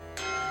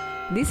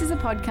This is a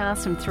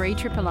podcast from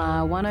 3RRR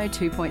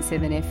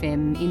 102.7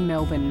 FM in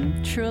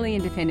Melbourne, truly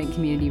independent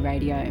community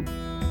radio.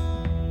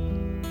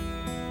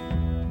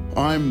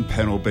 I'm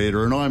Panel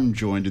Beater and I'm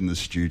joined in the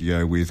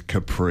studio with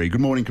Capri.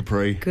 Good morning,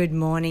 Capri. Good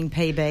morning,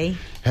 PB.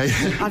 Hey,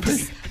 I've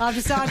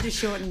decided to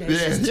shorten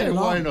it. Yeah,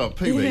 why not?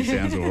 PB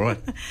sounds all right.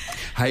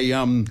 Hey,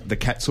 the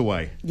cat's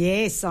away.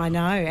 Yes, I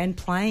know, and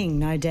playing,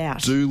 no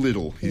doubt.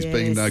 Doolittle. He's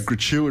been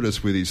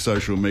gratuitous with his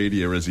social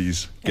media as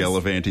he's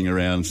gallivanting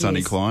around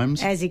sunny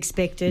climes. As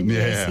expected,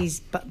 yes. He's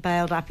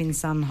bailed up in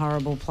some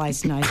horrible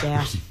place, no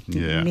doubt.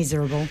 Yeah.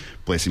 Miserable.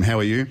 Bless him. How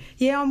are you?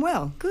 Yeah, I'm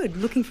well. Good.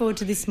 Looking forward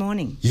to this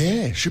morning.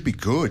 Yeah, should be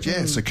good.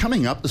 Yeah, so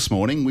coming up this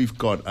morning, we've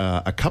got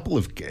a couple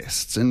of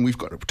guests and we've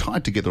got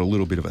tied together a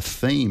little bit of a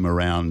theme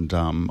around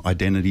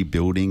identity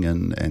building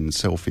and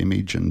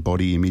self-image and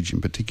body image in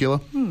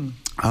particular.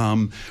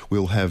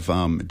 We'll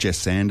have Jess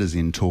Sanders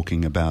in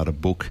talking about a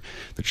book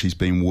that she's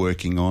been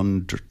working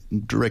on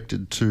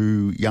directed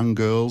to young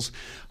girls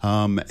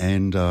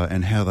and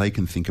how they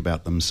can think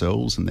about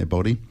themselves and their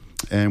body.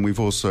 And we've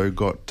also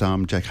got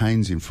Jack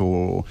Haynes in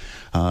for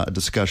a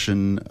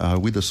discussion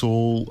with us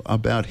all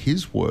about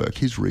his work,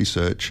 his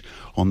research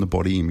on the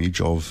body image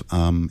of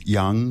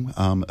young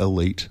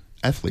elite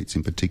athletes,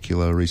 in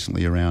particular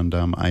recently around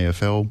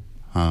AFL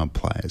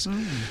players.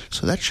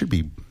 So that should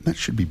be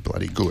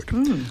bloody good.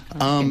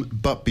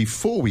 But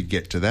before we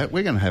get to that,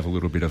 we're going to have a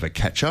little bit of a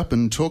catch up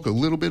and talk a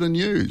little bit of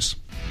news.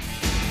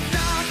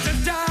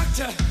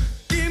 Doctor,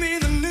 give me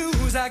the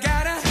news. I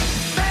got a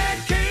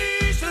bad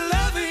case of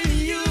loving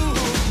you.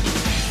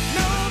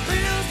 No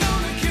pill's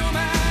gonna cure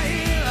my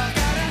ill. I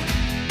got a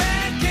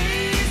bad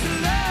case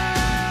of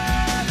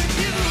loving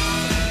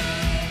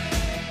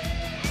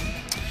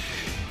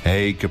you.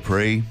 Hey,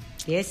 Capri.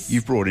 Yes.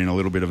 You've brought in a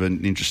little bit of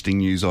an interesting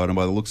news item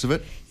by the looks of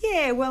it.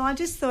 Yeah, well, I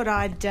just thought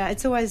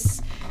it's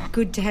always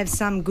good to have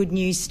some good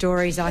news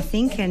stories, I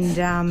think,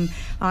 and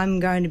I'm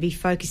going to be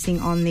focusing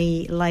on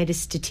the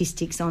latest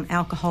statistics on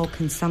alcohol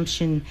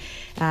consumption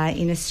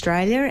in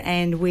Australia,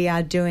 and we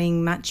are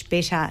doing much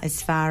better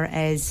as far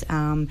as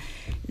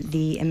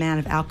the amount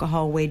of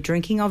alcohol we're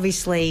drinking.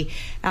 Obviously,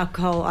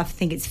 alcohol, I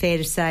think it's fair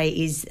to say,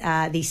 is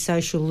the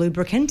social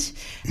lubricant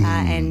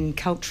and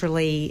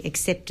culturally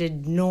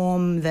accepted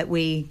norm that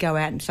we go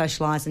out and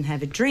socialise and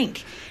have a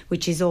drink,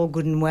 which is all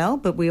good and well,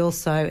 but we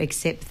also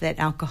accept that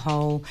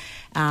alcohol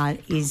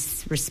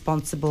is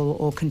responsible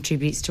or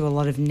contributes to a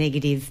lot of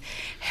negative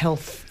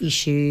health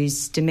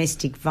issues,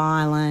 domestic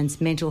violence,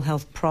 mental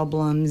health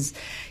problems,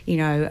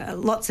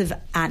 lots of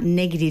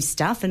negative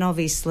stuff, and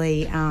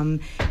obviously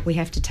we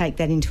have to take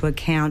that into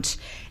account,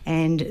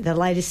 and the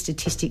latest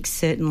statistics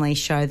certainly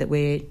show that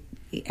we're,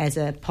 as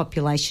a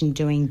population,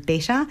 doing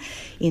better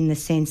in the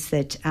sense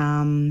that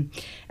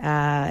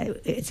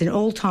it's an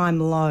all-time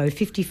low,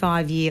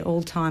 55-year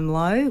all-time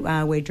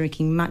low. We're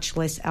drinking much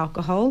less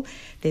alcohol.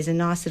 There's a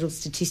nice little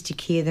statistic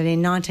here that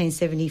in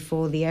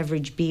 1974 the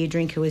average beer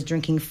drinker was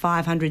drinking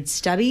 500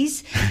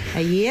 stubbies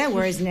a year,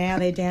 whereas now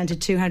they're down to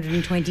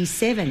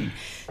 227.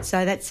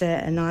 So that's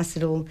a nice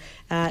little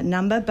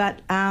number.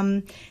 But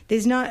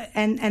there's no...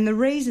 And the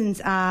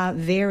reasons are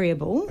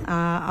variable.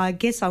 I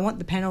guess I want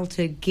the panel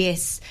to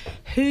guess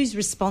who's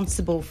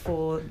responsible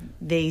for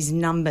these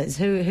numbers.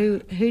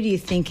 Who do you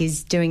think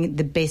is doing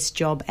the best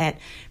job at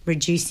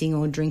reducing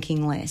or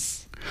drinking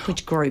less?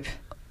 Which group?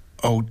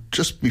 Oh,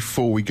 just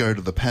before we go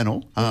to the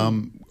panel,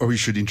 or we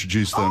should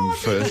introduce them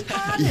first.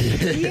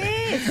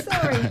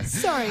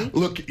 Sorry.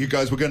 Look, you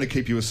guys, we're going to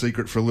keep you a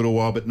secret for a little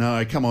while, but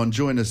no, come on,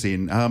 join us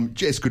in.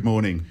 Jess, good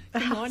morning.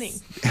 Good morning.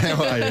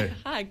 How are you?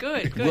 Hi,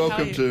 good.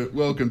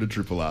 Welcome to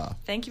Triple R.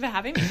 Thank you for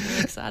having me. I'm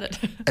really excited.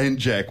 And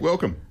Jack,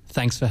 welcome.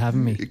 Thanks for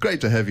having me.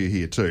 Great to have you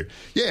here too.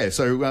 Yeah,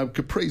 so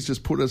Capri's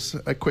just put us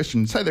a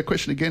question. Say that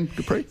question again,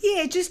 Capri.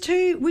 Yeah, just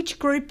which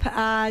group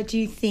do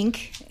you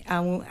think,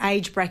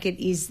 age bracket,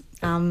 is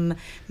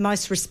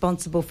most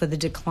responsible for the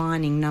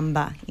declining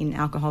number in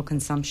alcohol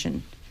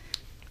consumption?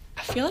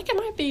 I feel like it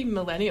might be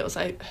millennials.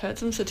 I heard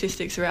some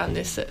statistics around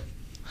this that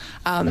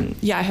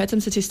I heard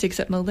some statistics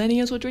that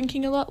millennials were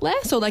drinking a lot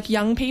less, or like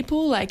young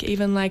people, like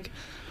even like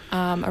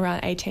around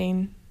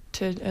 18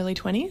 to early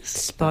 20s.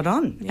 Spot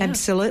on. Yeah.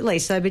 Absolutely.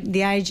 So but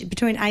the age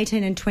between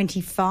 18 and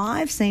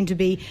 25 seem to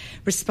be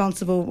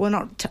responsible, well,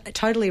 not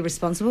totally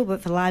responsible,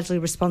 but largely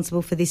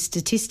responsible for this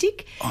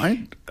statistic.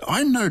 I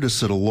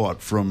notice it a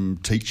lot from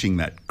teaching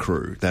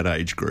that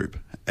age group.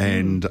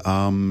 And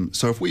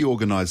so if we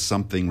organise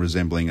something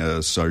resembling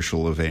a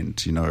social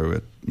event,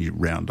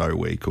 around O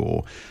Week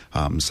or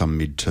some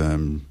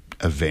midterm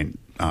event,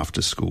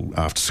 after school,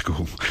 after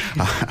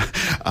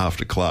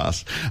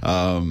class,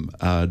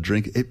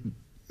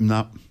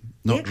 not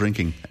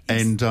drinking.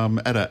 And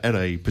at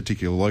a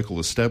particular local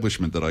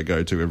establishment that I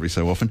go to every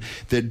so often,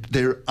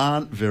 there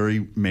aren't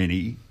very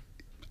many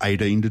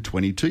 18 to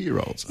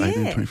 22-year-olds,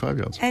 18 to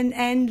 25-year-olds.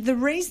 And the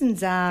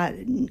reasons are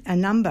a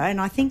number, and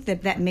I think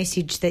that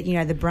message that,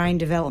 the brain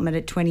development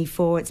at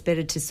 24, it's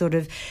better to sort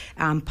of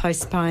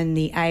postpone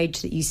the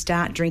age that you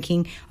start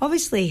drinking,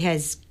 obviously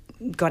has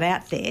got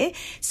out there.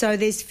 So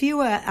there's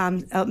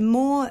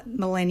more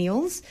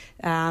millennials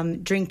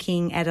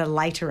drinking at a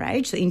later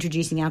age, so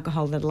introducing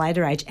alcohol at a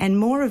later age, and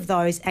more of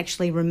those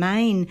actually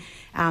remain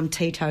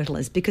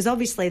teetotalers, because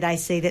obviously they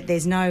see that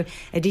there's no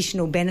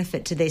additional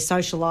benefit to their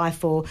social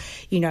life, or,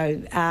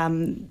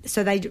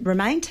 so they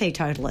remain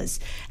teetotalers.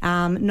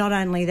 Not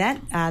only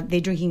that,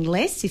 they're drinking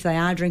less. If they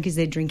are drinkers,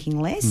 they're drinking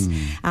less,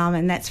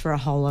 and that's for a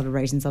whole lot of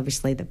reasons.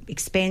 Obviously, the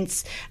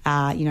expense,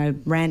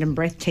 random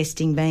breath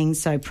testing being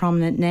so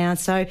prominent now.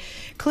 So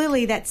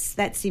clearly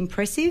that's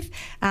impressive.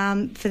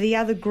 For the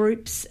other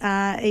groups,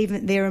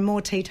 even there are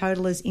more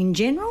teetotalers in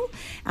general,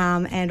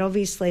 and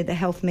obviously the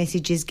health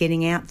message is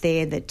getting out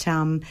there that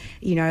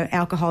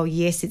alcohol,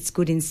 yes, it's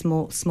good in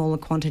smaller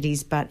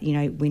quantities, but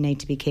we need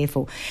to be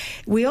careful.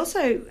 We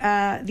also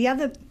the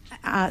other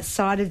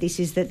side of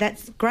this is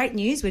that's great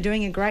news. We're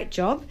doing a great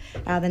job.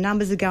 The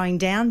numbers are going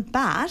down,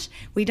 but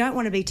we don't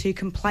want to be too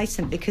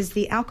complacent, because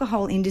the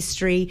alcohol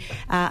industry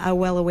are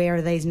well aware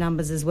of these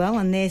numbers as well,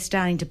 and they're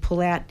starting to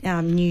pull out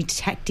new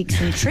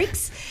tactics and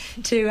tricks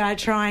to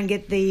try and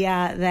get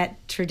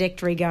that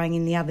trajectory going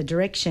in the other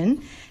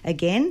direction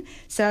again.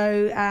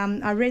 So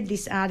I read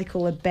this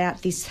article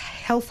about this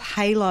health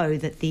halo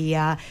that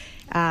the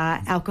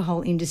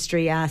alcohol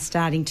industry are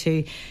starting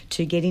to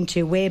get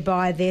into,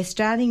 whereby they're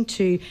starting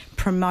to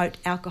promote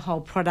alcohol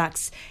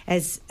products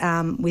as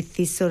with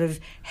this sort of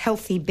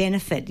healthy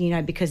benefit,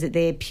 because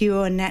they're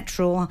pure,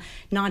 natural,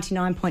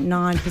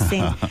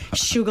 99.9%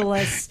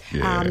 sugarless.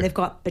 Yeah. They've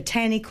got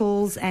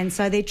botanicals, and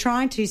so they're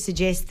trying to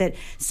suggest that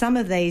some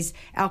of these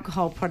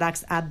alcohol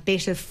products are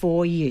better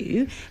for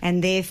you,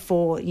 and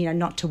therefore,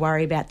 not to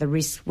worry about the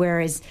risk.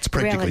 Whereas It's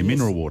practically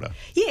mineral water.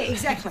 Yeah,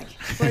 exactly.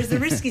 Whereas the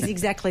risk is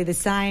exactly the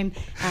same.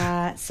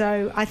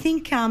 So I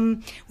think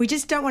we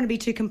just don't want to be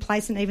too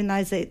complacent, even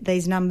though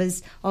these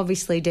numbers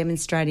obviously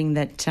demonstrating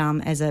that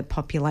as a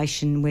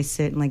population we're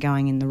certainly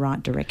going in the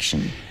right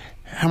direction.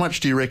 How much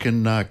do you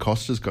reckon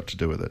cost has got to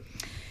do with it?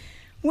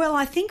 Well,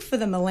 I think for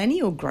the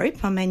millennial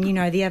group,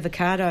 the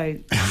avocado,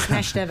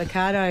 smashed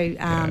avocado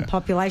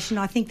population,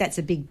 I think that's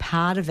a big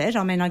part of it.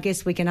 I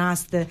guess we can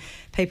ask the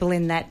people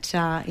in that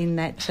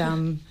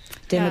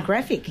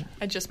demographic. Yeah,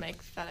 I just make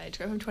that age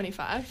group. I'm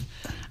 25.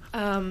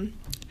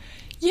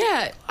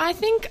 Yeah, I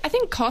think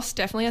cost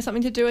definitely has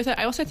something to do with it.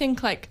 I also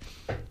think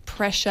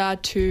pressure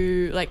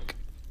to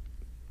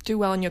do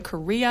well in your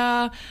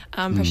career,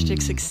 pressure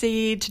to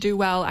succeed, to do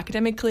well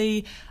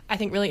academically, I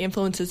think really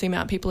influences the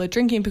amount people are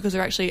drinking, because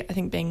they're actually, I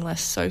think, being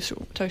less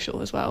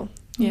social as well.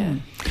 Yeah.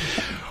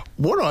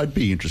 What I'd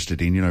be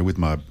interested in, with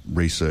my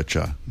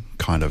researcher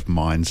kind of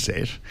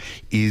mindset,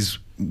 is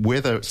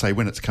whether, say,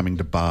 when it's coming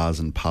to bars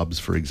and pubs,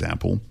 for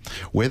example,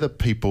 whether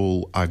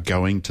people are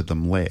going to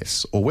them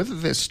less, or whether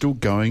they're still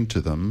going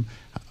to them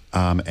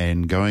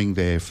and going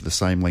there for the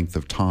same length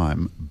of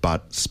time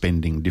but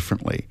spending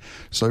differently.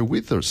 So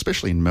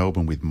especially in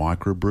Melbourne with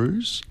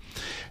microbrews,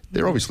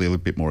 they're obviously a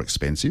little bit more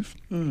expensive,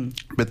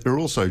 but they're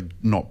also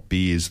not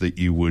beers that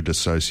you would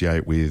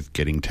associate with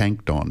getting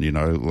tanked on.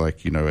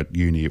 At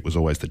uni it was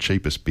always the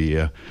cheapest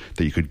beer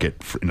that you could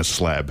get in a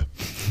slab.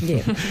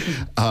 Yeah.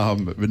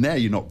 But now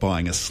you're not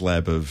buying a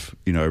slab of,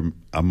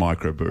 a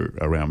microbrew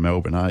around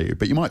Melbourne, are you?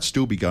 But you might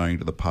still be going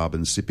to the pub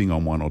and sipping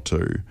on one or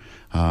two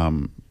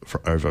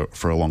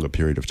for a longer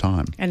period of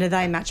time. And are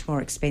they much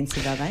more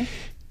expensive, are they?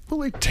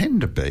 Well, they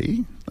tend to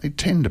be.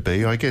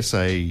 I guess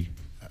I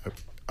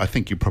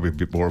think you're probably a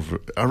bit more of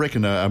I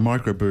reckon a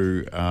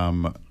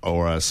microbrew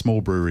or a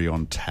small brewery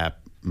on tap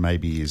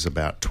maybe is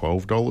about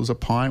 $12 a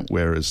pint,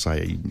 whereas,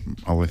 say,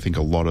 I think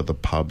a lot of the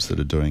pubs that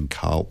are doing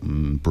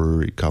Carlton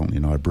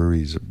United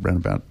Breweries are around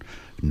about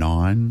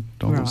 $9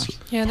 Right.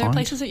 Yeah, there are pint.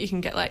 places that you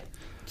can get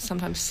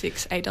sometimes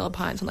 $6-8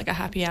 pints on a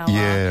happy hour.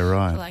 Yeah,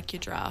 right. For your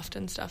draft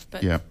and stuff.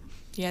 But Yeah.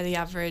 the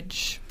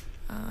average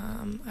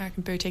I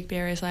reckon boutique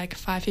beer is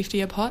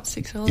 $5.50 a pot,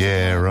 $6.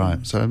 Yeah,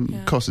 right. So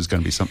cost is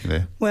going to be something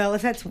there. Well,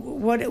 if that's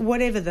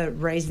whatever the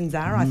reasons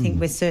are, I think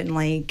we're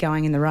certainly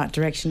going in the right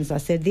direction, as I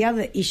said. The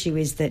other issue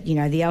is that,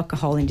 the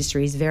alcohol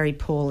industry is very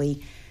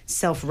poorly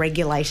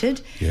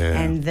self-regulated,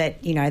 and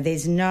that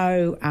there's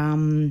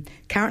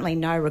currently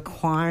no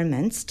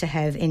requirements to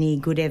have any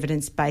good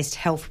evidence-based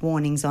health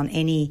warnings on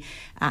any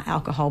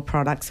alcohol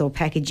products or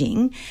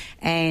packaging,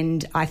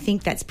 and I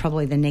think that's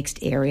probably the next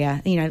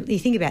area. You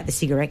think about the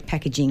cigarette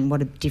packaging,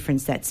 what a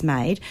difference that's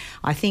made.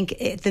 I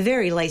think at the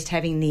very least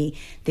having the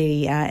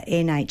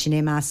NH and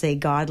MRC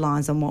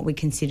guidelines on what we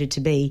consider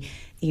to be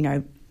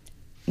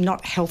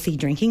not healthy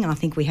drinking. I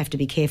think we have to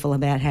be careful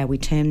about how we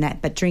term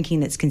that, but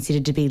drinking that's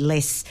considered to be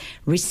less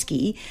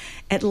risky,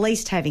 at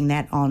least having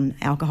that on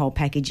alcohol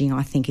packaging,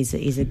 I think is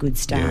a good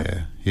start.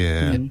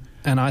 Yeah.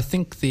 And I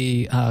think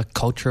the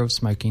culture of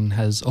smoking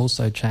has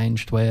also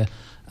changed, where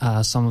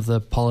some of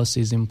the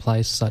policies in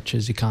place, such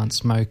as you can't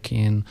smoke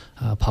in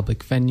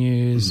public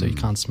venues or you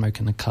can't smoke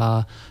in a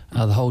car,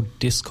 the whole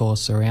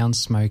discourse around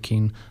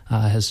smoking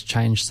has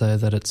changed so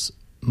that it's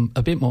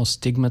a bit more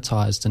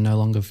stigmatised and no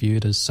longer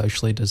viewed as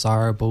socially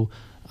desirable.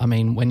 I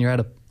mean, when you're at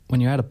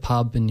a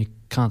pub and you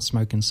can't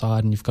smoke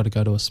inside and you've got to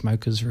go to a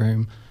smoker's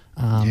room,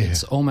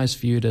 it's almost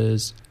viewed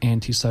as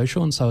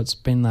antisocial, and so it's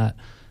been that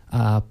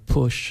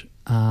push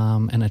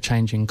and a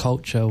change in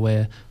culture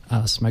where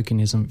smoking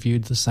isn't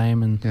viewed the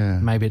same,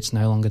 and maybe it's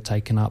no longer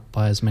taken up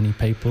by as many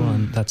people,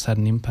 and that's had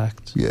an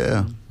impact.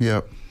 Yeah.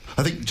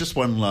 I think just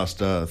one last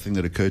thing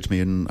that occurred to me.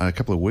 In a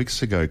couple of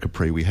weeks ago,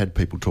 Capri, we had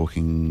people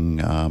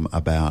talking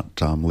about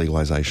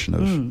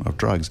legalisation of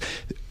drugs.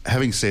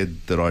 Having said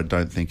that, I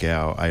don't think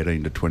our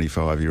 18 to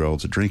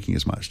 25-year-olds are drinking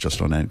as much, just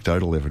on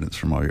anecdotal evidence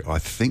from I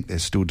think they're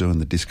still doing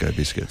the disco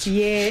biscuits.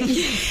 Yeah.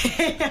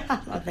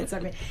 I love that so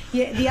much.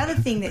 Yeah, the other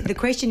thing, the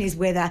question is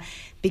whether,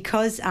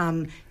 because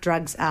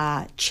drugs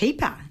are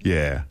cheaper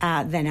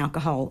than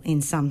alcohol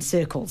in some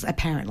circles,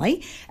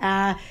 apparently,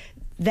 that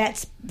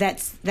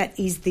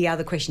is the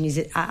other question. Is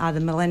it, are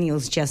the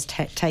millennials just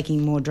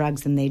taking more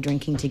drugs than they're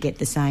drinking to get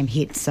the same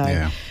hit? So,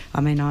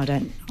 I mean, I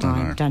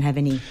don't have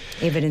any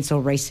evidence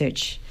or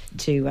research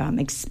to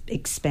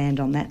expand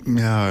on that.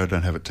 No, I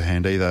don't have it to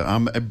hand either.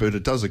 But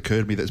it does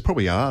occur to me that there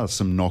probably are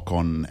some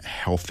knock-on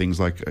health things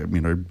like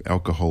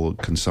alcohol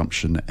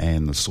consumption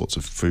and the sorts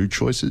of food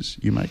choices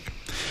you make,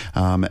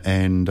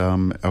 and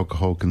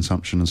alcohol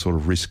consumption and sort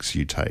of risks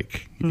you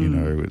take.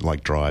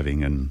 Like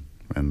driving and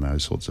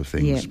those sorts of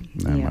things.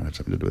 Might have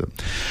something to do with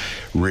it.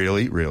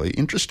 Really, really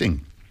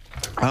interesting.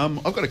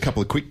 I've got a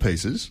couple of quick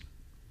pieces.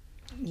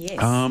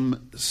 Yes.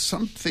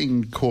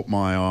 Something caught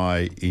my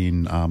eye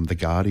in The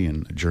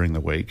Guardian during the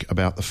week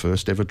about the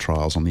first ever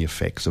trials on the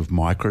effects of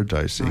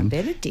microdosing. I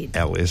bet it did.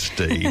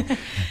 LSD.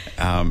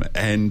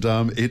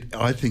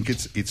 I think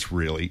it's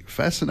really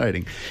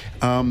fascinating.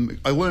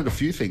 I learned a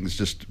few things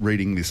just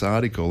reading this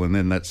article, and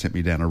then that sent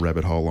me down a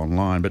rabbit hole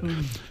online. But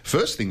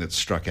first thing that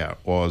struck out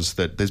was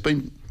that there's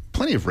been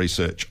plenty of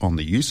research on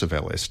the use of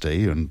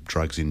LSD and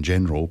drugs in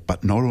general,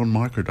 but not on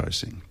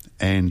microdosing.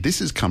 And this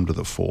has come to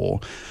the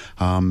fore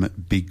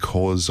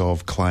because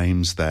of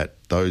claims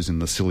that those in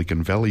the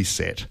Silicon Valley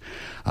set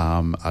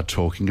are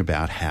talking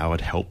about how it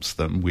helps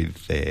them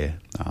with their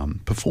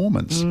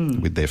performance,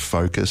 with their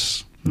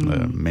focus,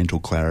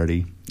 mental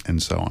clarity,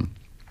 and so on.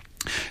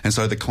 And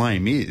so the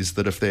claim is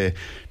that if they're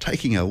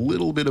taking a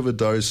little bit of a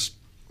dose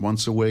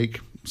once a week,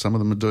 some of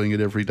them are doing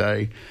it every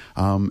day,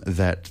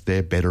 that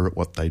they're better at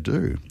what they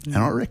do. And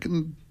I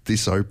reckon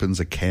this opens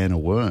a can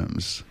of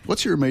worms.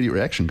 What's your immediate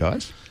reaction,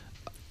 guys?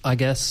 I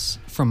guess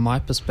from my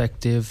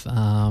perspective,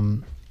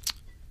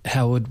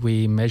 how would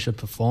we measure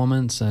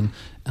performance, and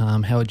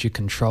how would you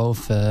control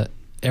for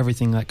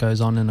everything that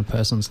goes on in a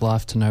person's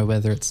life to know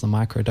whether it's the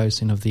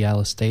microdosing of the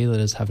LSD that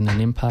is having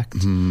an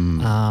impact?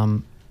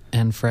 And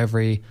for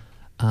every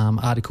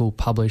article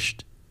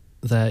published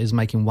that is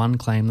making one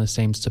claim, there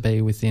seems to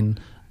be within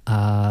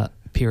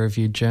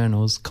peer-reviewed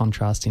journals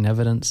contrasting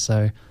evidence.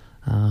 So,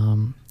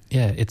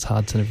 it's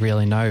hard to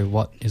really know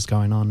what is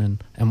going on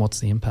and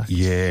what's the impact.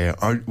 Yeah,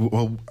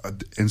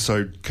 and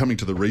so coming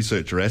to the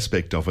researcher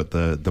aspect of it,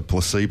 the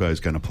placebo is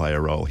going to play a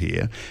role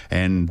here.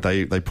 And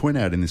they point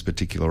out in this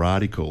particular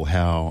article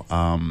how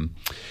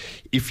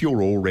if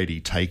you're already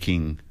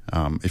taking...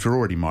 if you're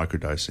already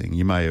microdosing,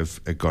 you may have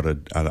got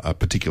a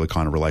particular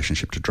kind of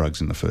relationship to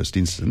drugs in the first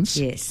instance.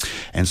 Yes.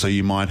 And so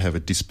you might have a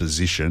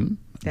disposition...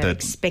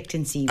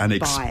 expectancy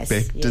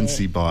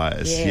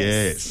bias.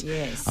 Yes.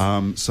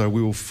 So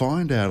we will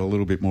find out a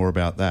little bit more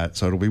about that.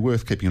 So it'll be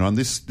worth keeping an eye on.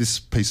 This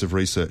piece of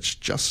research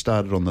just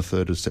started on the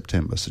 3rd of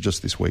September, so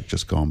just this week,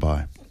 just gone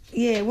by.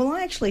 Yeah, well,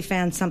 I actually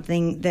found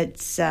something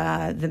that's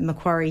the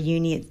Macquarie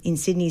Uni in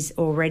Sydney's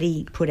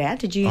already put out.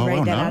 Did you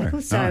read that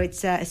article? So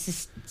it's a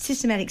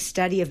systematic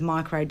study of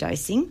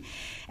microdosing.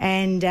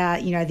 And,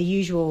 the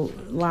usual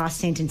last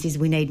sentence is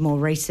we need more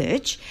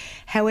research.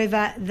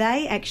 However,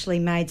 they actually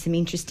made some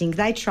interesting...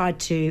 They tried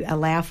to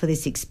allow for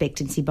this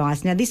expectancy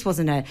bias. Now, this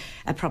wasn't a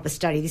proper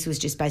study. This was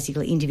just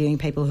basically interviewing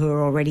people who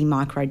are already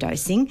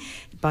microdosing.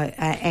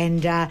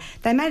 And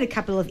they made a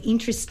couple of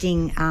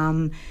interesting...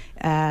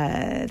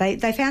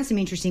 They found some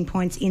interesting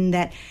points in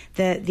that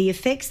the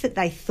effects that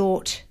they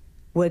thought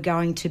were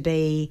going to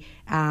be...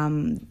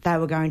 they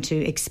were going to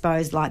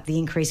expose, like, the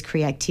increased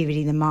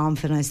creativity, the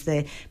mindfulness,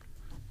 the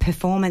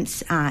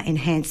performance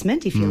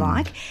enhancement, if you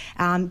like,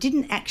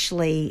 didn't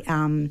actually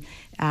come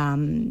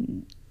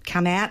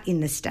out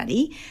in the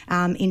study.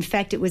 In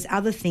fact, it was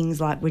other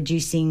things like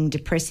reducing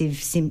depressive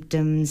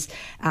symptoms,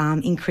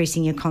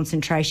 increasing your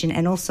concentration,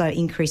 and also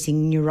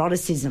increasing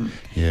neuroticism.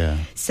 Yeah.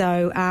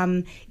 So...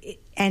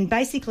 and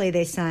basically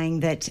they're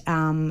saying that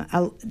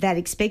that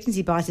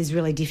expectancy bias is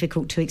really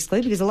difficult to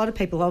exclude because a lot of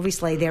people,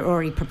 obviously, they're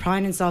already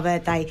proponents of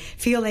it. They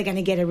feel they're going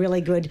to get a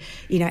really good,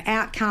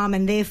 outcome,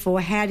 and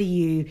therefore how do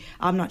you...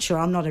 I'm not sure.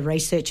 I'm not a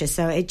researcher,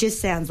 so it just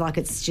sounds like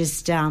it's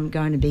just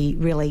going to be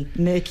really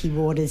murky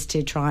waters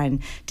to try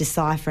and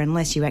decipher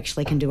unless you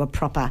actually can do a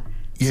proper...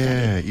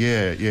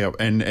 Yeah.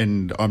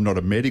 And I'm not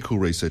a medical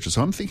researcher,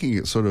 so I'm thinking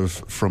it sort of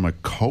from a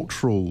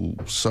cultural,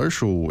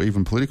 social,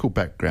 even political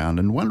background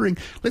and wondering,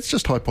 let's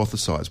just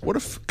hypothesise, what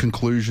if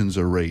conclusions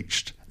are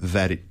reached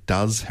that it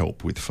does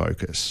help with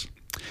focus?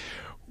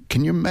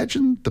 Can you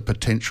imagine the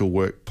potential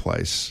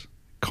workplace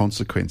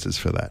consequences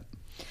for that?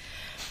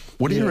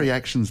 What are your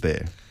reactions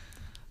there?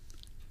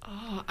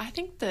 Oh, I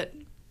think that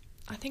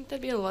I think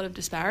there'd be a lot of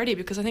disparity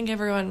because I think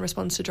everyone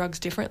responds to drugs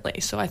differently.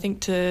 So I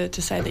think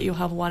to say that you'll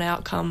have one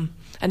outcome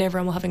and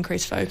everyone will have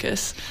increased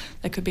focus,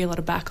 there could be a lot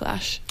of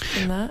backlash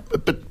in that.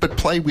 But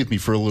play with me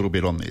for a little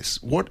bit on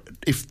this. What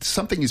if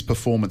something is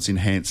performance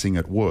enhancing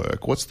at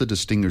work? What's the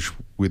distinguish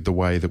with the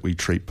way that we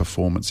treat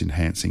performance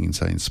enhancing in,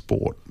 say, in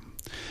sport?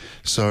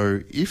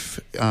 So if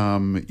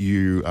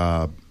you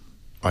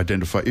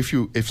identify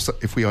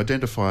if we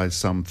identify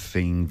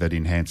something that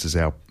enhances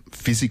our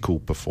physical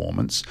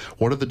performance,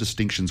 what are the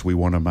distinctions we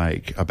want to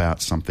make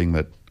about something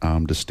that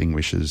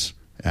distinguishes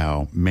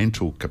our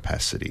mental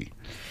capacity?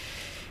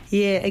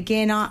 Yeah,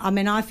 again,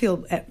 I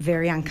feel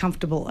very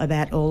uncomfortable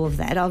about all of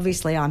that.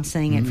 Obviously, I'm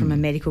seeing it from a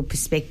medical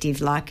perspective.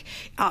 Like,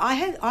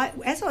 as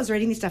I was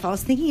reading this stuff, I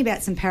was thinking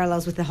about some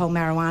parallels with the whole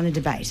marijuana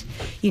debate.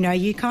 You know,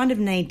 you kind of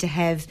need to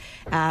have,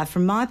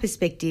 from my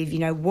perspective, you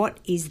know, what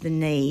is the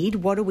need?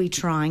 What are we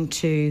trying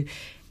to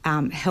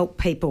help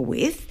people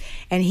with?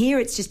 And here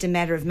it's just a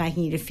matter of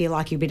making you to feel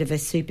like you're a bit of a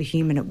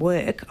superhuman at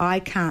work.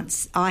 I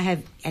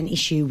have an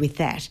issue with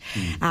that.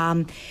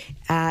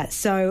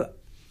 So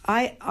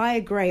I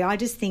agree. I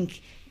just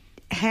think,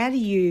 how do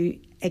you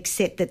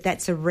accept that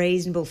that's a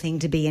reasonable thing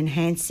to be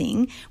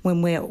enhancing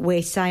when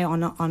we say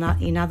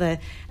in other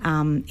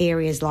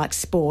areas like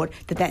sport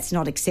that's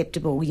not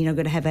acceptable? You know,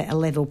 got to have a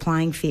level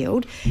playing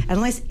field.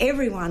 Unless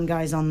everyone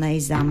goes on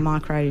these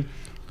micro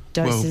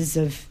doses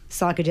of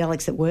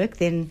psychedelics at work,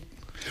 then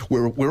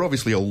we're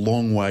obviously a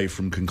long way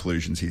from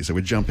conclusions here, so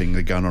we're jumping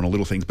the gun on a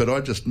little things. But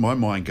my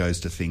mind goes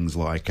to things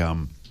like,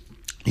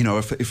 you know,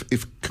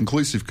 if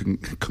conclusive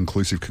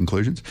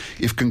conclusions,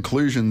 if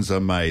conclusions are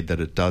made that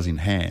it does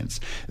enhance,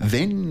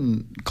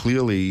 then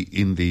clearly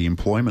in the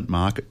employment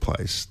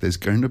marketplace there's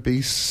going to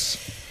be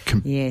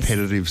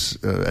competitive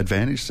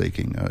advantage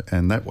seeking,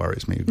 and that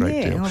worries me a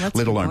great deal.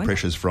 Let alone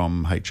pressures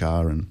from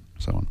HR and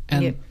so on.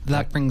 And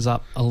that brings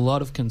up a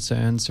lot of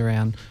concerns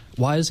around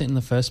why is it in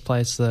the first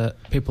place that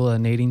people are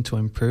needing to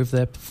improve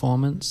their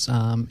performance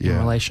in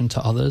relation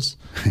to others.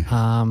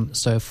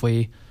 So if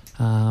we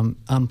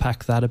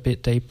unpack that a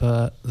bit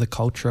deeper, the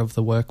culture of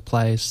the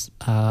workplace,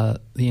 the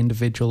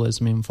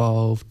individualism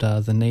involved,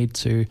 the need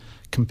to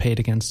compete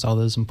against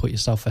others and put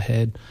yourself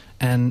ahead,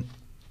 and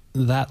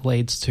that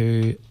leads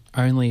to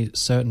only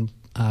certain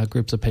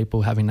groups of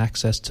people having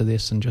access to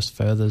this and just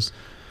furthers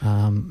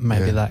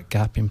that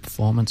gap in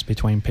performance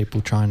between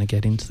people trying to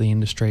get into the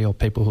industry or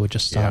people who are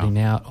just starting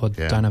out or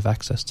don't have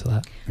access to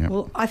that.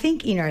 Well, I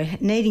think, you know,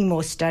 needing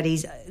more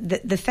studies,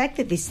 the fact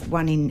that this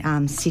one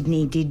in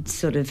Sydney did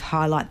sort of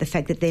highlight the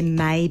fact that there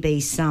may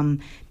be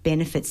some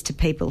benefits to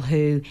people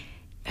who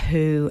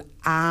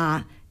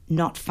are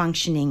not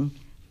functioning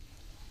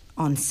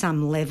on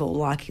some level,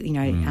 like, you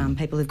know,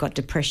 people who've got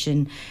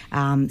depression.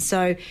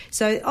 So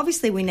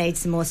obviously we need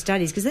some more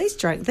studies because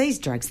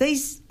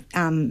these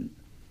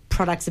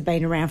products have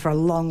been around for a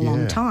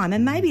long time,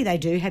 and maybe they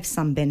do have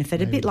some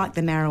benefit, a bit like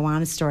the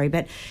marijuana story,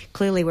 but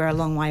clearly we're a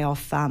long way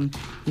off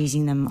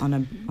using them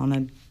on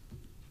a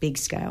big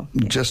scale.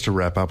 Just to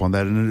wrap up on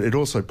that, and it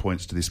also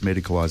points to this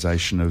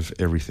medicalisation of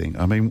everything.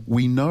 I mean,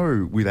 we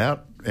know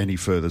without any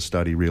further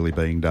study really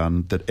being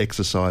done that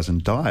exercise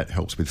and diet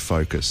helps with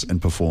focus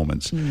and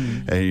performance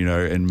and, you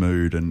know, and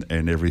mood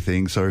and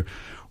everything. So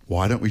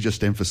why don't we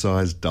just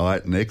emphasise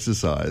diet and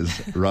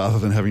exercise rather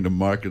than having to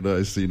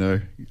microdose, you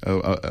know,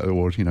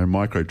 or, you know,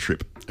 micro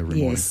trip every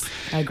morning? Yes,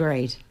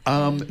 agreed.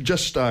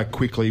 Just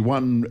quickly,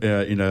 one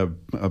in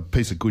a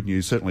piece of good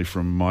news, certainly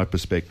from my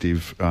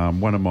perspective,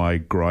 one of my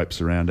gripes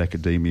around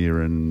academia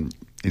and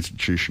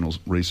institutional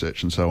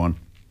research and so on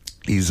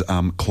is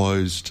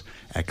closed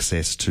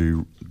access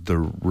to the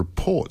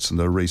reports and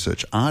the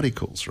research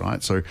articles,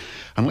 right? So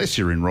unless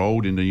you're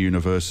enrolled in a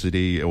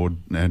university or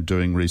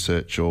doing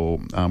research or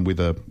with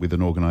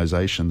an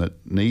organisation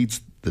that needs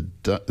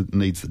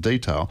the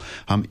detail,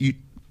 you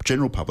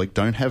general public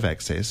don't have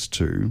access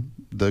to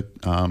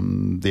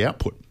the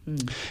output.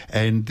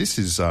 And this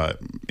is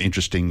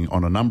interesting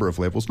on a number of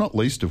levels, not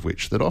least of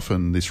which that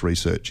often this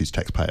research is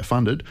taxpayer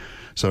funded.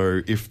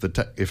 So if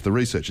the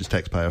research is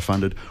taxpayer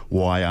funded,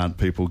 why aren't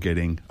people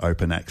getting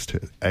open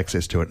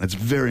access to it? And it's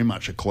very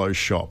much a closed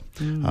shop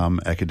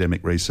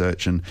academic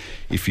research. And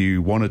if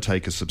you want to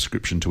take a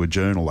subscription to a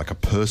journal, like a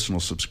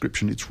personal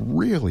subscription, it's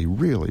really,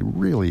 really,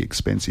 really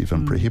expensive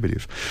and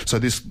prohibitive. So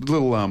this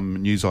little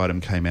news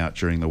item came out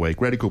during the week.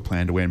 Radical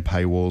plan to end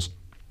paywalls.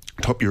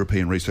 Top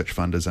European research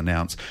funders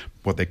announce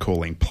what they're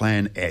calling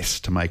Plan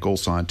S to make all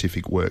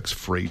scientific works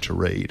free to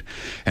read.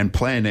 And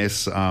Plan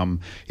S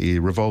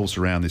it revolves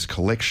around this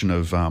collection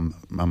of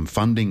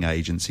funding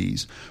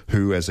agencies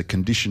who, as a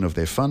condition of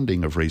their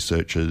funding of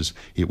researchers,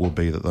 it will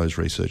be that those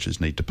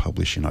researchers need to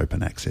publish in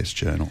open access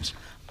journals.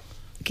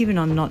 Given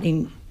I'm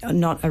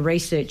not a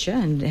researcher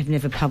and have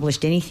never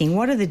published anything,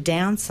 what are the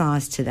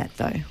downsides to that,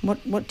 though?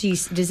 What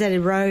does that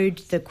erode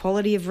the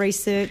quality of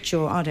research,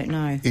 or I don't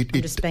know? I'm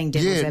just being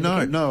devil's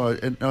advocate. No,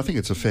 and I think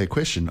it's a fair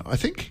question. I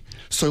think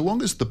so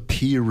long as the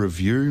peer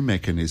review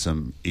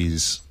mechanism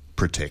is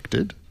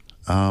protected,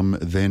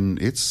 then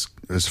it's,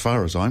 as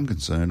far as I'm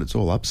concerned, it's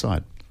all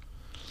upside.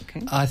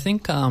 Okay. I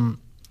think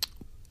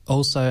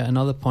also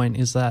another point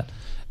is that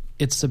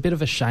it's a bit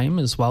of a shame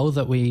as well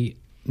that we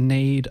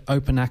need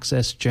open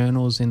access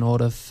journals in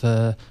order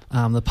for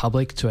the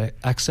public to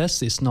access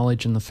this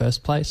knowledge in the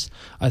first place.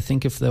 I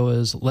think if there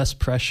was less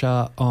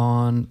pressure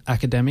on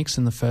academics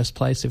in the first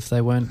place, if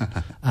they weren't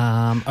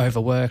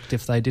overworked,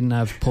 if they didn't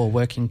have poor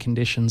working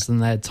conditions, then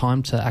they had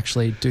time to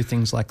actually do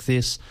things like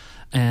this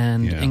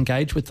and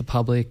engage with the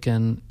public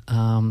and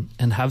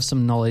have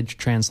some knowledge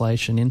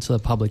translation into the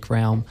public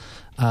realm,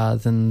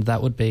 then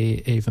that would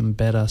be even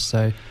better.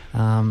 So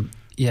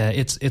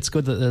it's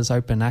good that there's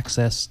open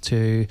access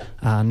to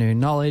new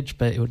knowledge,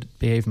 but it would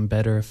be even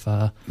better if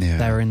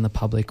they were in the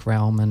public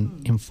realm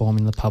and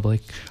informing the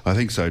public. I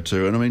think so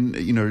too. And I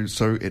mean,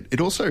 so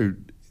it also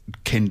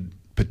can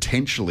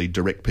potentially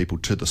direct people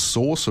to the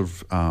source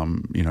of,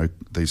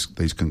 these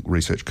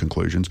research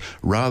conclusions,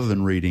 rather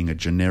than reading a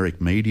generic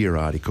media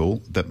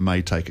article that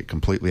may take it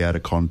completely out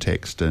of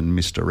context and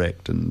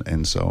misdirect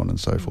and so on and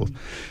so forth.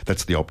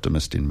 That's the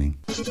optimist in me.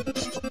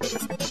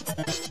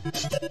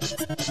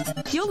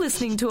 You're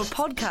listening to a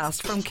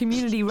podcast from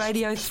Community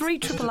Radio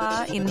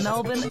 3RRR in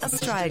Melbourne,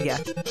 Australia.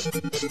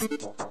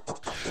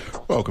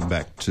 Welcome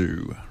back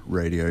to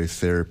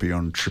Radiotherapy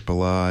on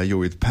Triple R. You're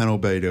with Panel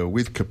Beater,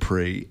 with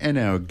Capri, and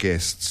our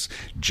guests,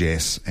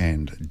 Jess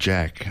and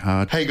Jack.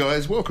 Hey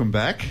guys, welcome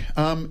back.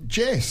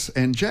 Jess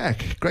and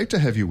Jack, great to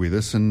have you with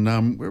us,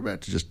 and we're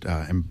about to just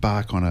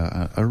embark on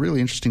a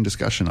really interesting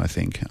discussion, I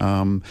think.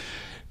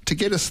 To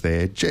get us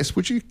there, Jess,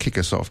 would you kick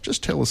us off?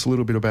 Just tell us a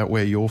little bit about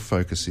where your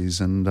focus is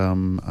and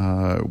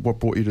what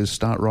brought you to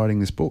start writing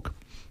this book.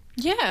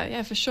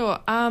 Yeah, for sure.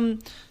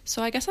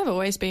 So I guess I've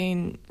always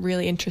been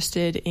really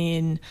interested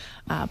in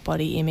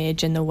body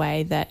image and the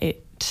way that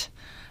it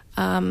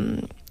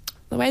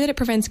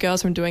prevents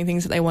girls from doing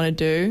things that they want to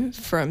do,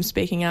 from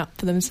speaking up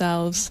for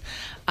themselves.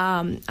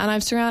 And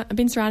I've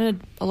been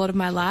surrounded a lot of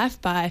my life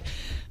by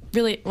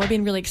I've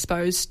been really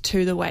exposed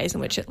to the ways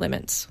in which it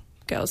limits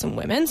girls and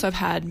women. So I've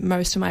had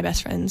most of my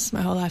best friends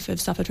my whole life have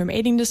suffered from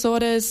eating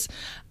disorders,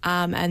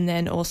 and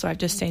then also I've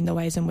just seen the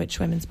ways in which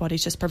women's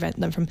bodies just prevent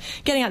them from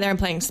getting out there and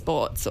playing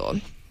sports or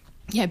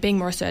being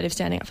more assertive,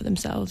 standing up for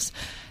themselves.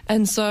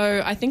 And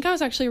so I think I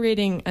was actually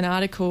reading an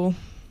article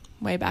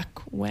way back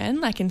when,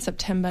 like in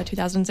September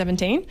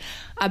 2017,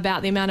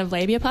 about the amount of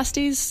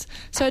labiaplasties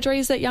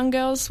surgeries that young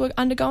girls were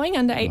undergoing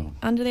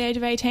under the age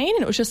of 18,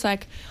 and it was just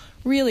like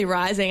really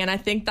rising. And I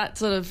think that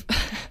sort of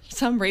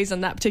some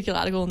reason that particular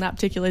article and that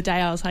particular day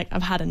I was like,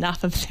 I've had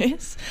enough of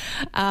this.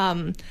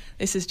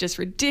 This is just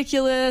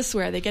ridiculous.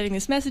 Where are they getting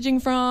this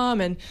messaging from?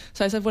 And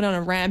so I sort of went on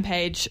a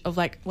rampage of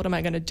like, what am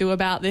I going to do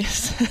about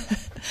this?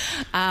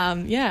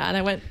 And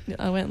I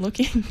went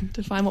looking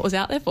to find what was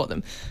out there for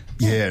them.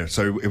 Yeah,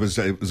 so it was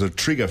a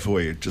trigger for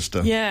you just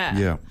to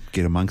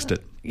get amongst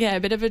it. Yeah,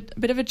 a bit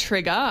of a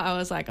trigger. I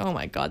was like, oh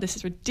my God, this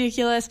is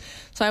ridiculous.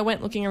 So I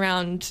went looking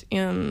around.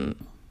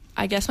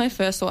 I guess my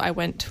first thought, I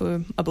went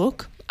to a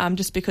book,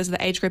 just because of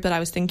the age group that I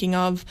was thinking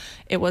of.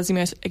 It was the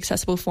most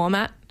accessible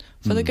format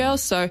for the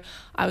girls. So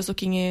I was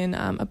looking in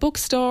a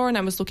bookstore, and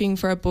I was looking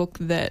for a book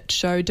that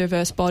showed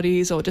diverse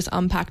bodies or just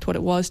unpacked what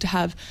it was to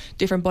have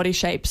different body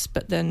shapes,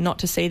 but then not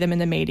to see them in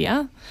the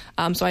media.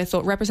 So I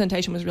thought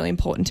representation was really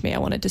important to me. I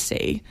wanted to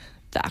see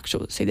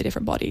the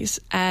different bodies,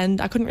 and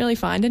I couldn't really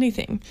find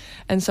anything.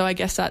 And so I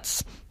guess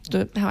that's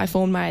how I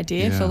formed my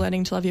idea for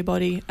learning to love your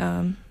body.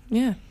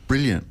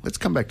 Brilliant. Let's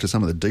come back to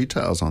some of the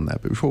details on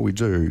that. But before we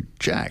do,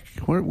 Jack,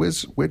 where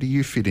do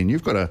you fit in?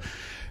 You've got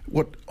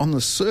what on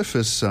the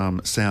surface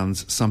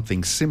sounds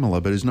something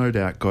similar, but has no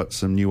doubt got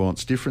some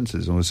nuanced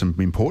differences or some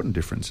important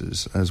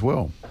differences as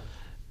well.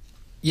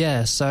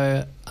 Yeah,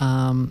 so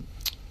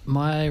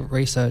my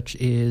research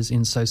is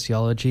in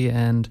sociology,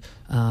 and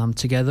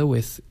together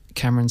with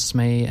Cameron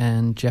Smee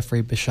and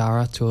Jeffrey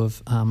Bishara, two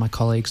of my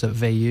colleagues at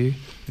VU,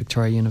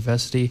 Victoria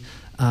University,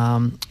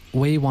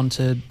 we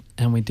wanted,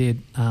 and we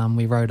did,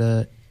 we wrote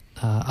an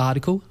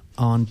article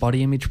on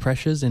body image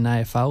pressures in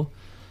AFL.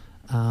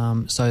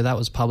 So that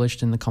was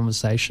published in The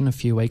Conversation a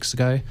few weeks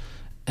ago,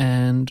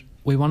 and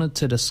we wanted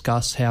to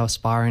discuss how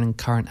aspiring and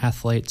current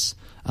athletes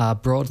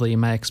broadly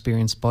may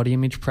experience body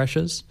image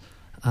pressures.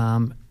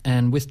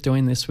 And with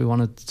doing this, we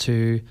wanted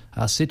to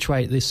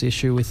situate this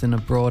issue within a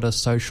broader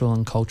social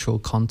and cultural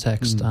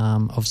context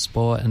of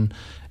sport, and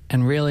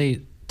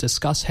really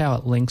discuss how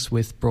it links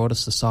with broader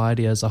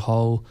society as a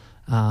whole,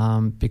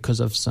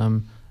 because of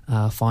some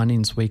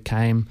findings we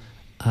came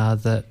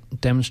that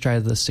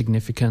demonstrated the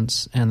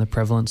significance and the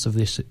prevalence of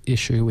this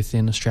issue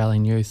within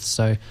Australian youth.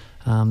 So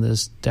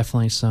there's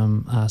definitely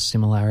some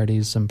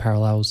similarities and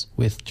parallels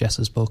with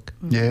Jess's book.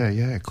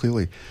 Yeah,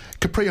 clearly.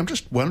 Capri, I'm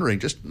just wondering,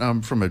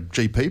 from a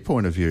GP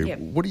point of view,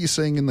 what are you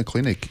seeing in the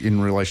clinic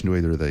in relation to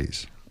either of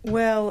these?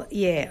 Well,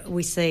 yeah,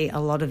 we see a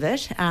lot of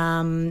it.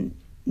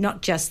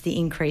 Not just the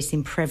increase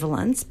in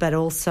prevalence, but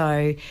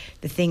also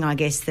the thing, I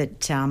guess,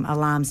 that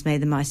alarms me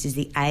the most is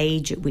the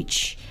age at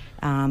which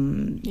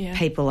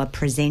people are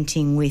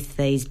presenting with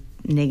these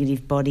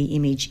negative body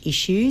image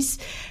issues.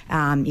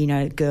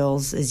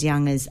 Girls as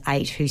young as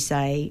 8 who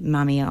say,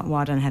 "Mummy,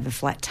 why don't I have a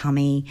flat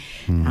tummy?"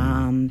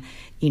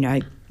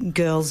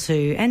 girls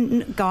who,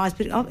 and guys,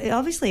 but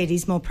obviously it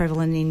is more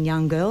prevalent in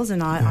young girls,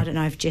 and I don't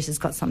know if Jess has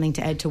got something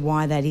to add to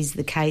why that is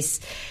the case,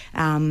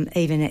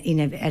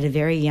 even at a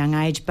very young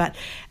age, but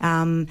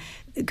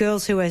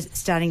girls who are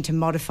starting to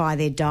modify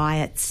their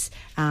diets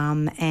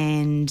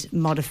and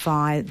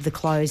modify the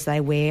clothes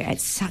they wear at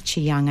such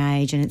a young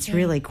age, and it's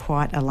really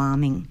quite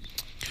alarming.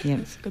 Yeah,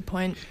 that's a good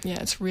point. Yeah,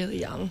 it's really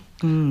young.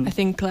 I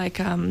think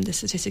the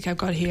statistic I've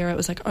got here, it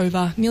was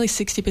over nearly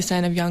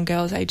 60% of young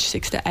girls aged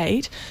 6 to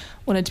 8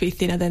 wanted to be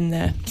thinner than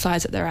the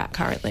size that they're at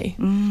currently.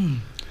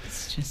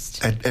 It's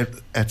just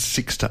at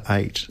 6 to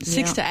 8.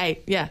 6 to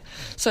 8, yeah.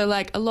 So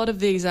a lot of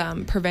these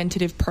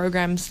preventative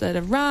programs that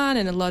are run,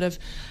 and a lot of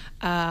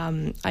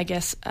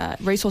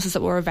resources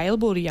that were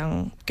available to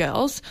young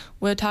girls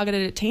were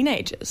targeted at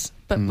teenagers,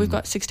 but we've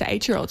got 6 to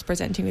 8-year-olds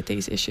presenting with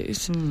these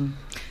issues.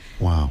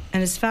 Wow.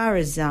 And as far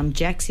as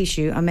Jack's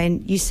issue, I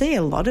mean, you see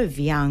a lot of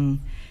young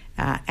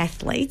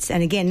athletes,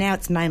 and again, now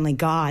it's mainly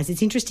guys.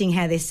 It's interesting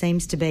how there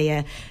seems to be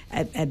a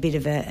bit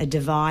of a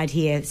divide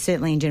here,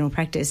 certainly in general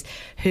practice,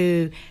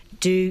 who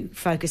do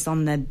focus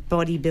on the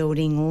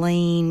bodybuilding,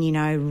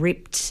 lean,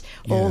 ripped,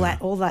 all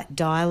that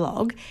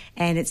dialogue,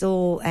 and it's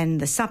all, and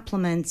the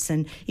supplements,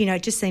 and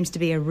it just seems to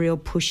be a real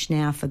push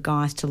now for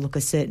guys to look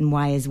a certain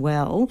way as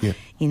well.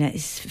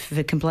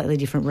 For completely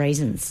different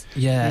reasons.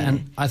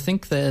 And I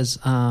think there's,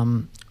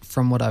 from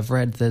what I've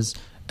read, there's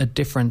a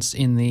difference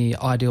in the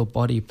ideal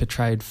body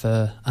portrayed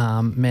for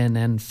men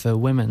and for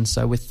women.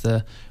 So with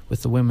the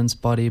women's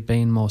body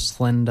being more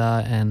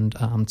slender and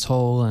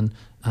tall, and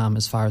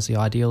as far as the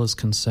ideal is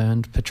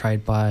concerned,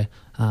 portrayed by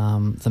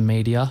the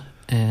media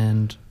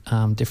and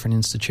different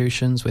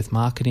institutions with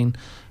marketing,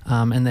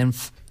 and then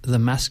the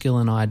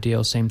masculine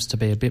ideal seems to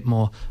be a bit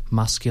more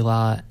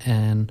muscular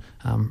and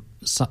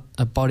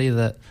a body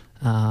that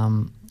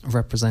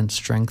represents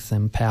strength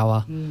and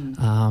power.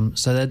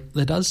 So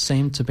there does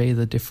seem to be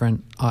the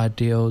different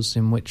ideals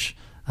in which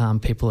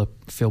people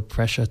feel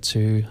pressure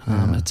to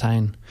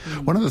attain.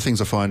 One of the things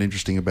I find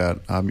interesting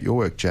about your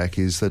work, Jack,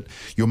 is that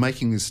you're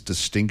making this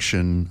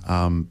distinction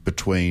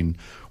between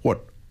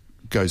what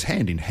goes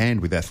hand in hand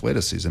with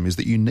athleticism is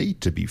that you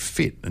need to be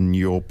fit, and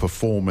your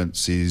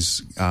performance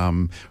is,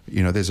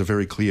 there's a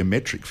very clear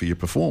metric for your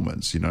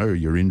performance.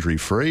 You're injury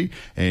free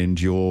and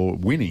you're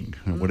winning,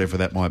 whatever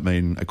that might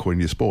mean according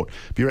to your sport.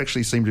 But you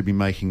actually seem to be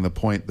making the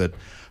point that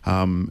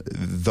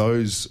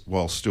those,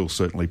 while still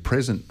certainly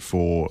present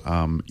for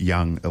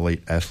young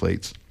elite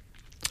athletes,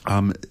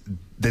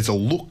 there's a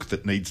look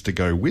that needs to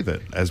go with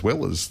it, as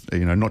well as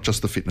not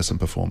just the fitness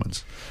and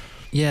performance.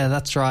 Yeah,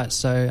 that's right.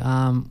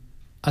 So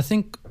I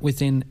think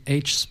within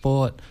each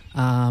sport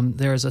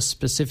there is a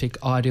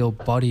specific ideal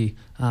body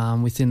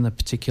within the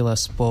particular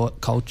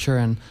sport culture,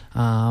 and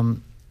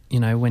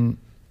when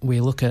we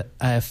look at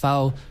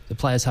AFL, the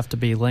players have to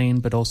be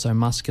lean but also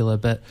muscular,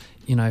 but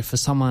for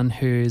someone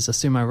who's a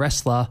sumo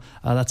wrestler,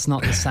 that's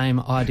not the same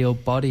ideal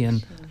body,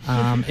 and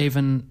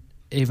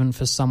even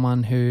for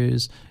someone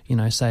who's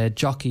say a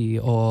jockey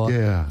or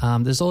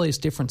there's all these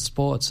different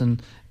sports,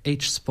 and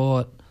each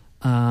sport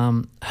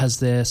has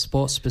their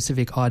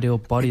sport-specific ideal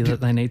body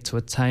that they need to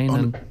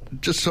attain.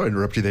 Just sorry to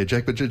interrupt you there,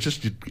 Jack, but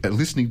just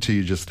listening to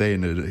you just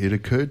then, it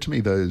occurred to me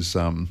those,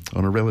 on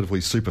a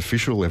relatively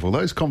superficial level,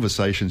 those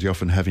conversations you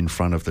often have in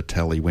front of the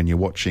telly when you're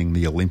watching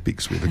the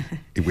Olympics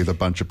with a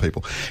bunch of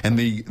people. And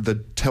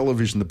the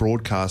television, the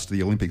broadcast of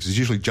the Olympics is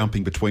usually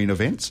jumping between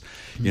events,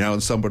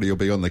 and somebody will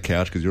be on the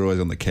couch, because you're always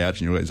on the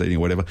couch and you're always eating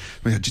or whatever.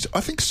 I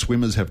think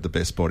swimmers have the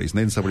best bodies. And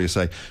then somebody will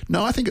say,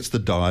 no, I think it's the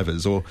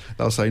divers. Or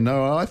they'll say,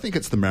 no, I think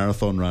it's the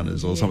marathon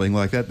runners or something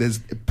like that.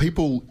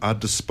 People are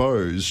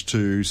disposed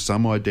to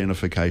some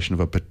identification of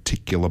a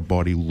particular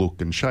body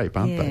look and shape,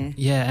 aren't they?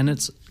 Yeah,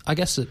 and I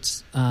guess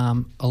it's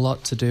a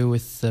lot to do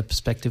with the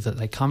perspective that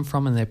they come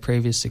from and their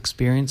previous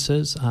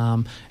experiences,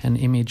 and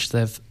images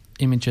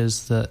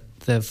that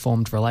they've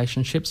formed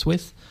relationships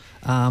with.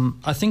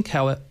 I think,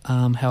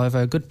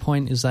 however, a good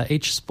point is that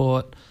each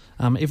sport,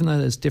 even though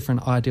there's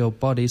different ideal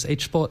bodies,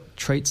 each sport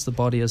treats the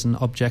body as an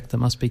object that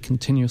must be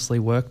continuously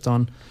worked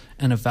on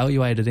and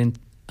evaluated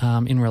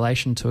in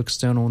relation to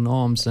external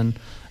norms. And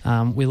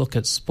we look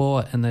at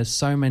sport, and there's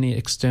so many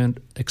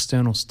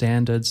external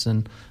standards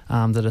and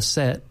that are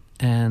set,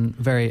 and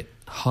very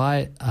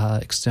high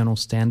external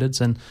standards,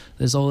 and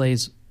there's all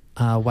these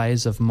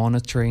ways of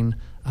monitoring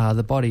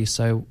the body.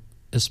 So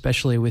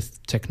especially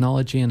with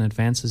technology and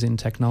advances in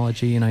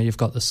technology, you've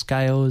got the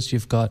scales,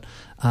 you've got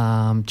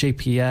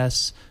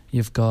GPS,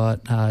 you've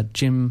got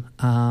gym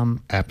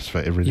apps for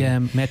everything. Yeah,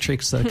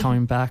 metrics that are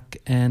coming back,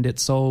 and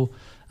it's all,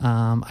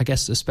 I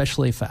guess,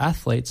 especially for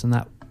athletes, and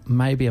that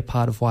may be a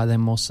part of why they're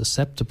more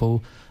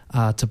susceptible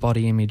to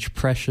body image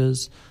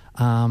pressures,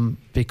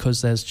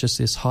 because there's just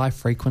this high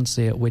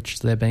frequency at which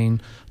they're being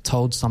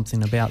told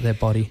something about their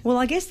body. Well,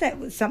 I guess that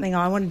was something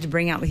I wanted to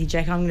bring up with you,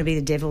 Jack. I'm going to be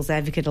the devil's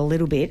advocate a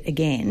little bit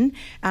again.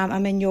 I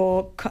mean,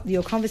 your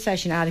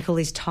conversation article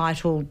is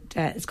titled,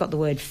 it's got the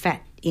word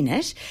fat in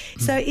it.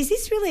 So is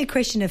this really a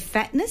question of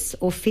fatness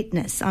or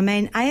fitness? I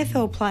mean,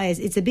 AFL players,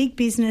 it's a big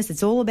business.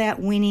 It's all about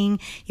winning.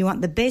 You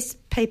want the best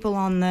people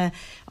on the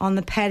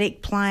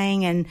paddock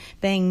playing and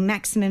being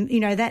maximum,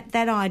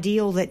 that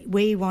ideal that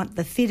we want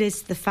the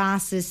fittest, the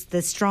fastest,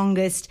 the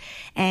strongest,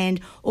 and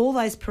all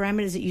those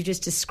parameters that you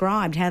just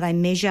described, how they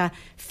measure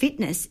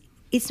fitness.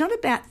 It's not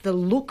about the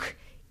look,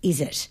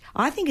 is it?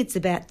 I think it's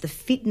about the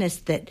fitness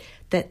that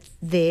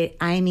they're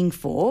aiming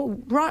for,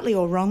 rightly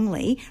or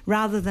wrongly,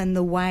 rather than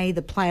the way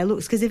the player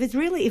looks. Because if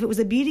it was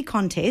a beauty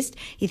contest,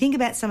 you think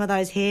about some of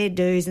those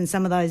hairdos and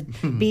some of those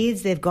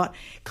beards they've got,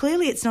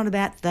 clearly it's not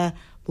about the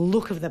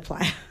look of the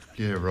player.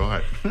 Yeah,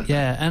 right.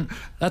 Yeah, and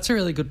that's a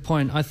really good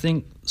point. I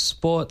think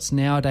sports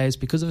nowadays,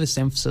 because of this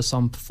emphasis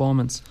on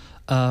performance,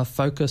 are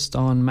focused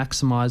on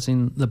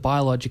maximising the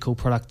biological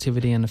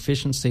productivity and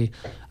efficiency.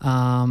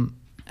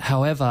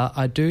 However,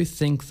 I do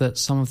think that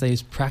some of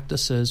these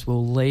practices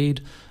will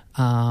lead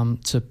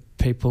to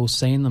people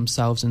seeing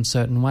themselves in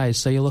certain ways.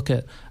 So you look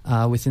at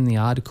within the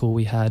article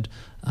we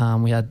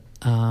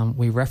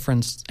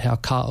referenced how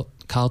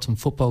Carlton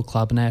Football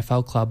Club, an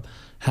AFL club,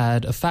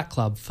 had a fat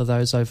club for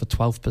those over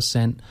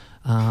 12%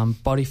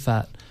 body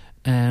fat.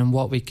 And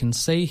what we can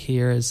see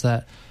here is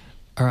that,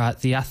 all right,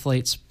 the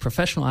athletes,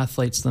 professional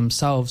athletes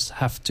themselves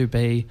have to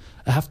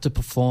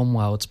perform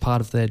well. It's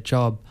part of their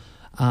job.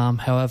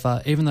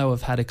 However, even though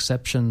we've had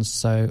exceptions,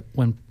 so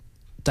when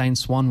Dane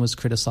Swan was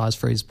criticised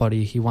for his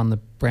body, he won the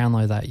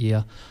Brownlow that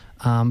year.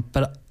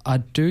 But I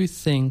do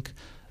think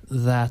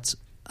that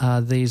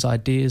these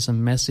ideas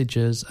and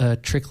messages are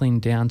trickling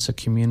down to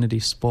community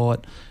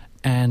sport,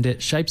 and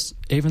it shapes,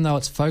 even though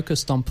it's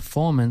focused on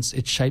performance,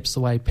 it shapes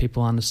the way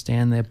people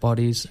understand their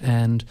bodies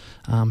and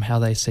how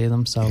they see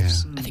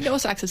themselves. I think it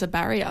also acts as a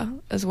barrier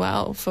as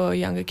well for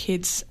younger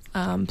kids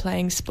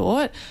playing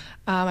sport.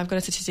 I've got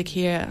a statistic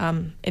here.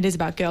 It is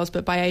about girls,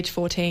 but by age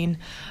 14,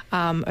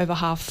 over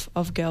half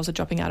of girls are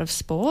dropping out of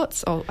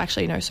sports. Or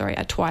actually, no, sorry,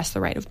 at twice the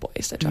rate of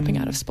boys they're dropping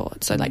out of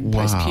sports. So like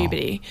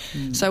post-puberty.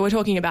 So we're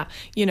talking about,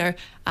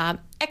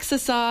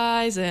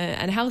 exercise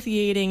and healthy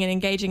eating and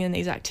engaging in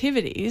these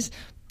activities.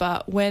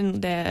 But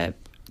when they're,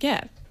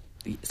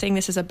 seeing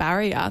this as a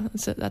barrier,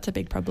 that's a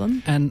big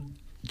problem. And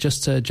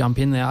just to jump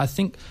in there, I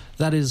think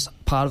that is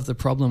part of the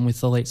problem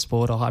with elite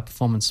sport or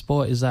high-performance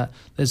sport, is that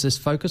there's this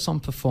focus on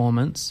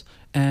performance,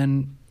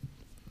 and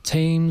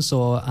teams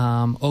or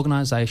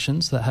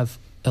organisations that have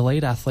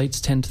elite athletes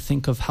tend to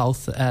think of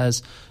health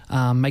as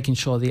making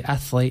sure the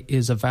athlete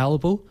is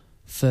available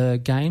for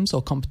games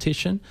or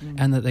competition,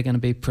 and that they're going to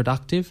be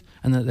productive,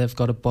 and that they've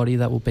got a body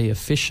that will be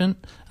efficient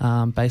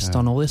based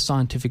on all this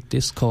scientific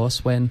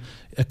discourse, when,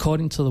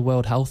 according to the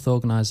World Health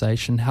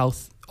Organization,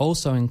 health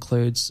also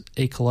includes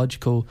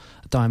ecological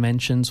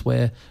dimensions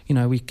where,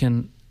 we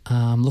can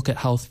look at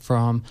health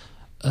from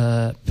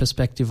a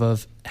perspective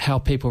of how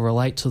people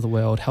relate to the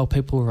world, how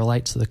people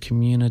relate to the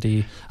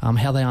community,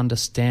 how they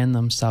understand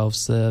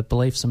themselves, the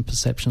beliefs and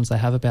perceptions they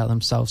have about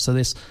themselves. So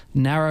this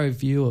narrow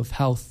view of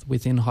health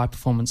within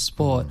high-performance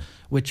sport,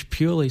 which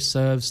purely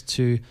serves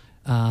to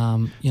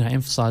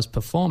emphasise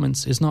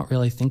performance, is not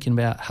really thinking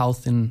about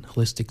health in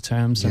holistic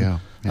terms. And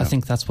I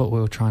think that's what we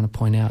were trying to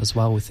point out as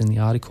well within the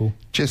article.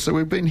 Jess, so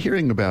we've been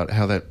hearing about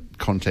how that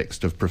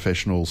context of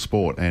professional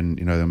sport and,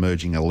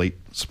 emerging elite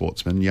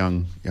sportsmen,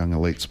 young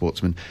elite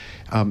sportsmen,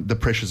 the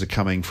pressures are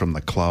coming from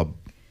the club,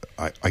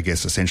 I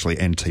guess, essentially,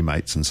 and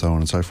teammates and so on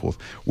and so forth.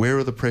 Where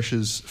are the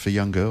pressures for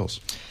young girls?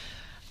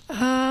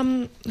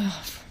 Where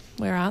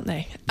aren't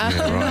they?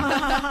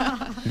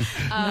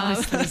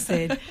 Nicely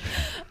said.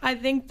 I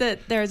think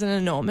that there is an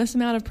enormous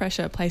amount of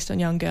pressure placed on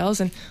young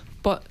girls,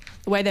 but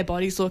the way their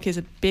bodies look is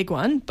a big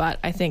one, but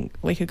I think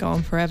we could go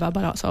on forever,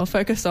 but also I'll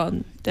focus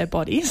on their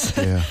bodies.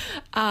 Yeah.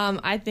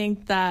 I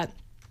think that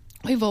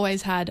we've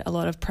always had a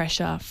lot of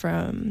pressure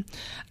from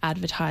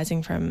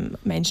advertising, from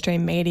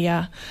mainstream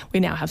media.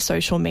 We now have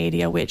social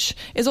media, which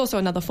is also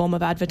another form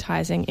of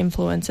advertising.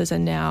 Influencers are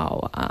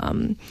now,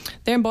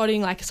 they're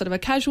embodying like sort of a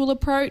casual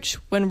approach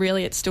when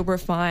really it's still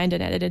refined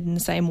and edited in the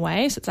same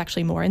way. So it's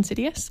actually more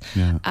insidious.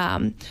 Yeah.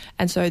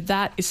 And so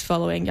that is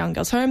following young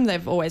girls home.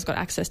 They've always got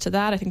access to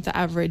that. I think the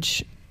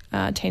average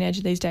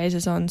teenager these days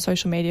is on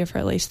social media for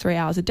at least 3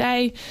 hours a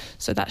day.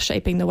 So that's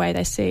shaping the way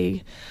they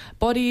see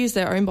bodies,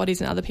 their own bodies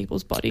and other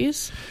people's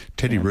bodies.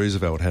 Teddy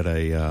Roosevelt had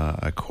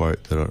a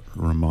quote that I'm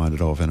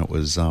reminded of, and it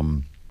was,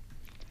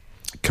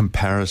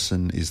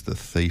 comparison is the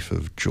thief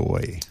of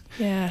joy.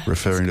 Yeah.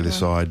 Referring to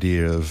this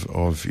idea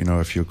of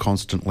if you're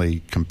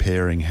constantly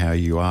comparing how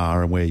you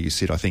are and where you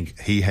sit, I think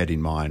he had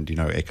in mind,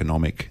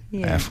 economic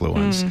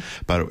affluence.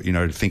 But,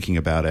 thinking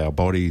about our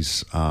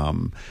bodies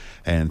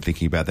and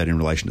thinking about that in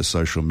relation to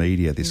social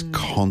media, this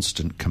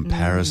constant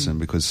comparison,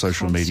 because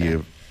social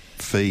media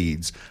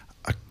feeds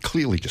are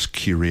clearly just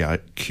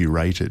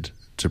curated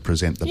to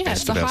present the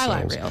best of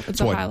ourselves. It's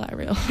a highlight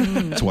reel.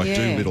 That's why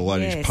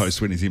Doolittle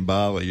posts when he's in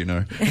Bali,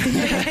 Yeah,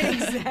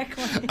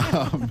 exactly.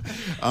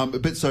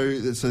 But so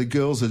the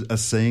girls are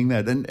seeing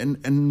that,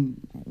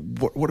 and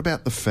What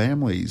about the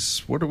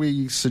families? What are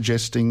we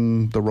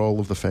suggesting the role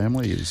of the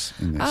family is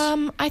in this?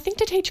 I think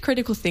to teach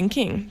critical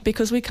thinking,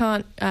 because we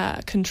can't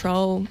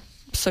control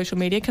social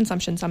media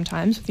consumption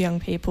sometimes with young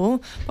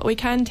people, but we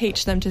can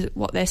teach them to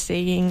what they're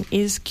seeing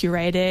is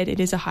curated,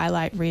 it is a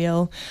highlight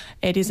reel,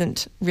 it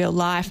isn't real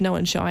life. No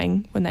one's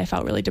showing when they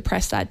felt really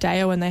depressed that day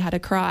or when they had a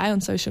cry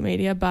on social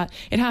media, but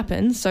it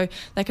happens, so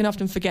they can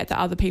often forget that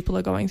other people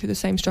are going through the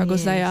same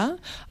struggles they are.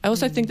 I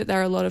also think that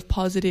there are a lot of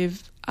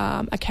positive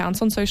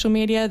accounts on social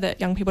media that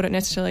young people don't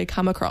necessarily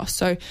come across,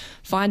 so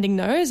finding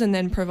those and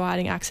then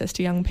providing access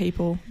to young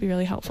people would be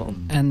really helpful.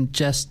 And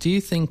Jess, do you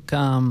think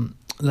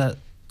that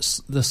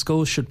the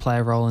schools should play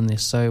a role in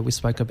this? So we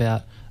spoke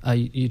about,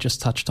 you just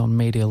touched on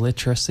media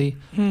literacy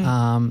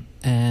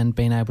and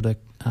being able to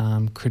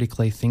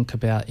critically think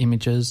about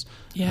images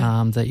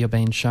that you're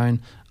being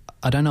shown.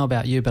 I don't know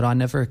about you, but I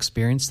never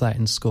experienced that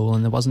in school,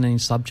 and there wasn't any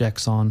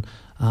subjects on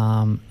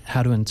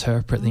how to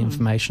interpret the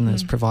information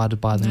that's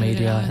provided by the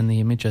media and the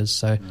images.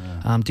 So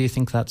do you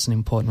think that's an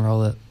important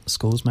role that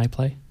schools may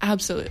play?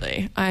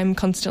 Absolutely. I'm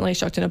constantly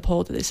shocked and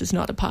appalled that this is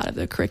not a part of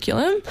the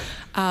curriculum.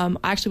 I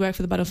actually work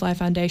for the Butterfly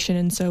Foundation,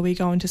 and so we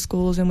go into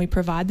schools and we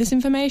provide this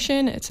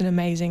information. It's an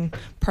amazing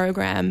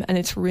program and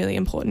it's really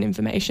important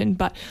information,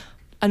 but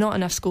not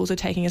enough schools are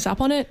taking us up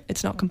on it.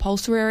 It's not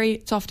compulsory.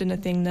 It's often a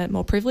thing that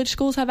more privileged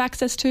schools have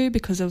access to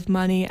because of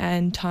money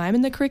and time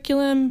in the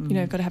curriculum. You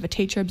know, you've got to have a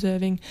teacher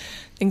observing,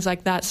 things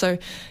like that. So,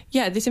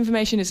 yeah, this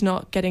information is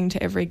not getting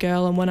to every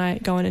girl. And when I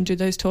go in and do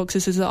those talks,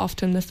 this is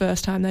often the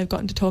first time they've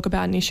gotten to talk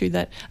about an issue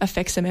that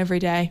affects them every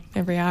day,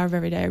 every hour of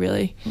every day,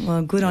 really.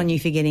 Well, good on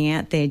you for getting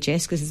out there,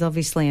 Jess, because it's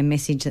obviously a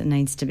message that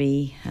needs to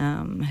be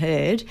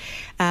heard.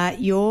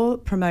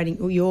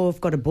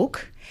 You've got a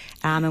book.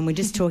 And we're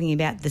just talking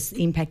about the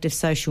impact of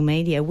social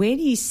media. Where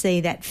do you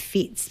see that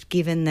fits,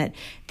 given that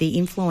the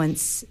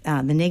influence,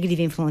 the negative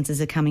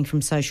influences are coming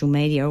from social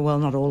media? Well,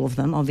 not all of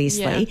them,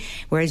 obviously. Yeah.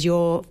 Whereas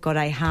you've got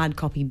a hard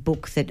copy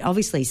book that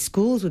obviously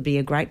schools would be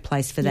a great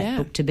place for that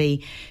book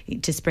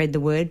to spread the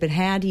word. But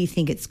how do you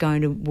think it's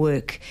going to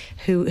work?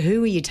 Who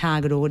are your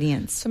target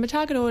audience? So my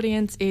target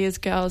audience is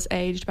girls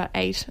aged about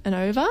 8 and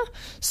over.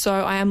 So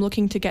I am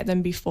looking to get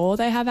them before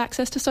they have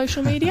access to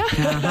social media.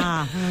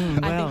 I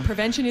think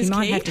prevention is key. You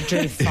might have to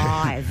do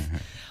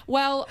 5.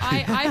 Well,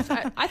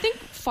 I think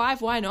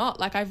 5, why not?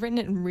 Like, I've written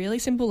it in really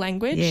simple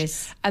language.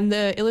 Yes. And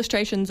the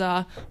illustrations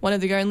are one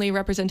of the only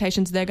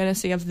representations they're going to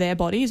see of their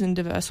bodies in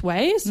diverse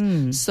ways.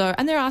 So,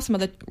 and there are some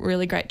other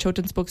really great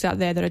children's books out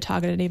there that are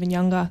targeted even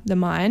younger than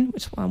mine,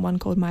 which one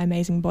called My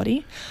Amazing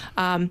Body.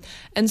 And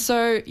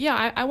so,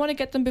 yeah, I want to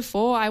get them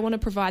before. I want to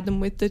provide them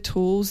with the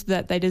tools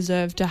that they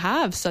deserve to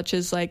have, such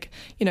as, like,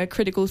 you know,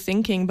 critical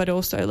thinking, but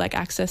also like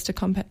access to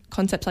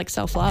concepts like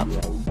self-love.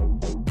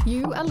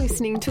 You are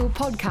listening to a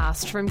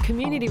podcast from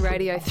Community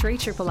Radio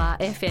 3RRR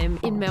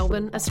FM in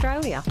Melbourne,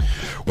 Australia.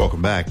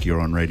 Welcome back.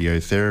 You're on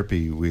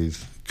Radiotherapy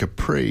with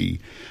Capri,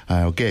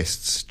 our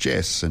guests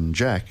Jess and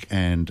Jack,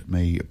 and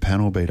me,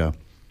 Panel Beater.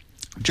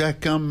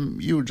 Jack,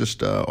 you were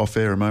just off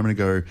air a moment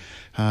ago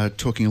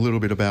talking a little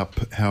bit about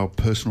how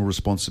personal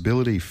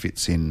responsibility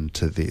fits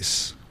into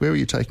this. Where were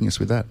you taking us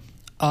with that?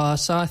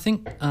 So I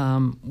think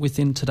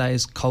within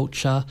today's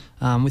culture,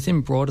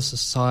 within broader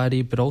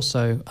society, but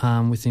also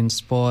within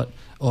sport,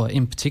 or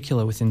in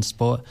particular within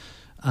sport,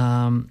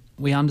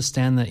 we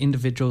understand that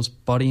individuals'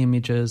 body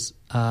images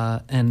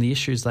and the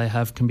issues they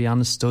have can be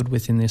understood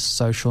within this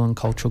social and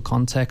cultural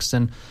context.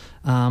 And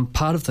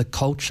part of the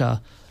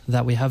culture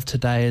that we have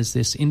today is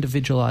this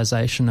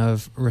individualisation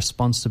of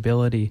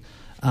responsibility,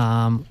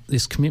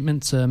 this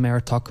commitment to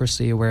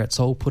meritocracy where it's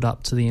all put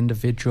up to the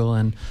individual,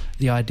 and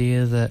the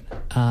idea that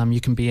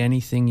you can be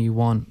anything you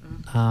want.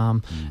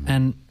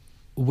 And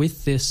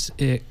with this,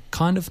 it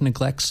kind of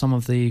neglects some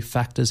of the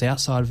factors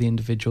outside of the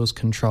individual's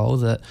control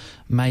that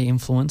may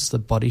influence the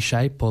body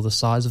shape or the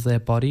size of their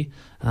body.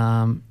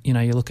 You know,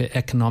 you look at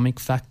economic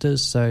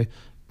factors, so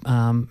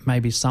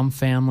maybe some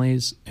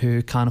families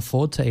who can't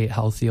afford to eat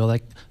healthy, or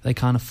they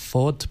can't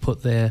afford to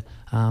put their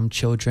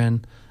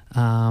children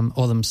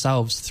or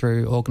themselves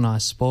through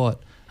organised sport,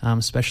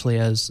 especially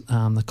as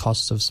the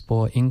costs of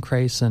sport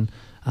increase, and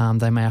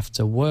they may have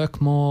to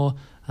work more,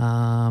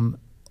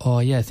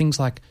 or things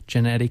like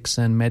genetics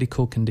and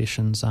medical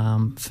conditions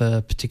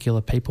for particular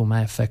people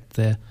may affect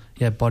their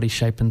body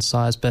shape and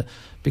size. But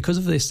because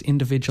of this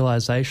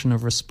individualisation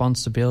of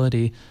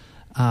responsibility,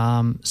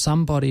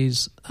 some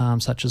bodies,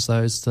 such as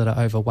those that are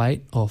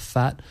overweight or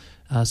fat,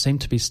 seem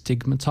to be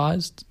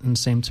stigmatised and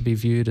seem to be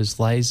viewed as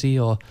lazy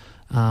or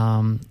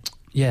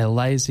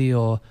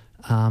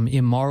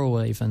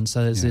immoral even.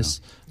 So there's this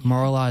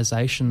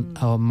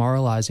moralisation or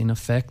moralising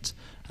effect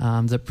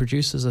that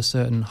produces a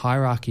certain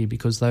hierarchy,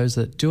 because those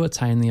that do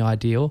attain the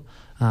ideal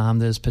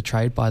that is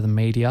portrayed by the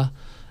media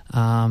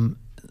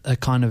are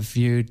kind of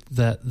viewed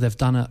that they've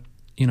done it,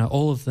 you know,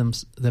 all of them,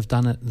 they've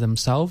done it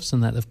themselves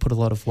and that they've put a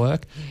lot of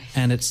work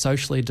and it's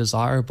socially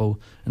desirable.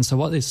 And so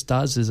what this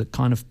does is it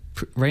kind of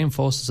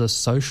reinforces a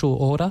social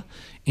order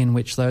in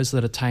which those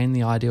that attain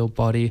the ideal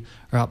body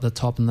are up the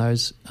top, and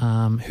those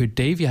who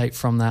deviate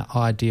from that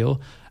ideal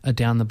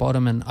down the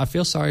bottom. And I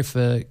feel sorry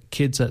for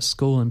kids at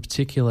school in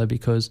particular,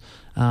 because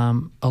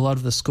a lot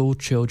of the school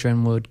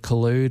children would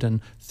collude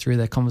and through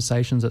their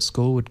conversations at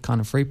school would kind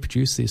of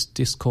reproduce this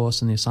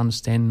discourse and this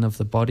understanding of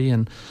the body,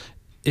 and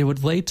it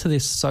would lead to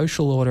this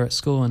social order at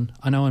school. And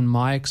I know in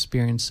my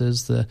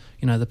experiences, the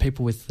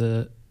people with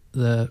the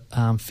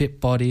fit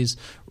bodies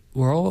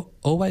were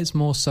always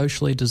more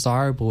socially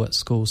desirable at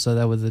school. So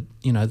they were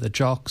the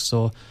jocks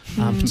or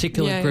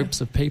particular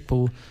groups of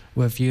people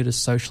were viewed as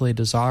socially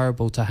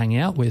desirable to hang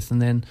out with.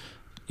 And then,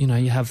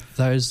 you have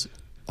those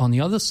on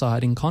the other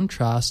side, in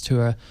contrast, who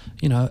are,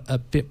 a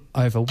bit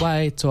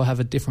overweight or have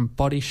a different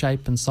body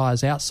shape and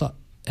size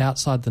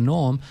outside the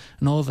norm,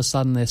 and all of a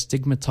sudden they're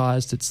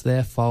stigmatised, it's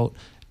their fault,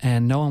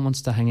 and no one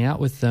wants to hang out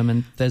with them,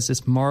 and there's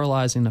this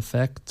moralising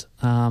effect.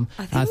 Sorry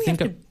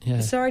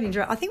to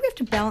interrupt. I think we have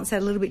to balance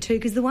that a little bit too,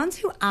 because the ones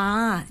who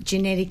are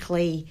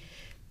genetically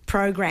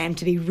programmed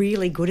to be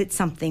really good at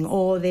something,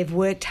 or they've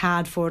worked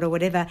hard for it or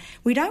whatever,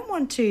 we don't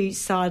want to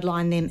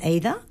sideline them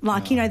either.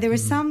 There are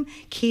some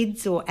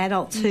kids or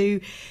adults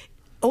who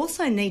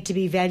also need to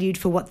be valued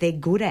for what they're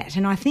good at.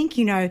 And I think,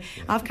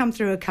 I've come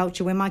through a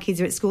culture where my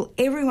kids are at school,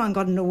 everyone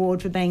got an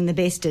award for being the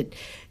best at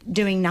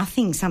doing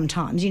nothing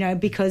sometimes,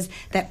 because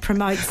that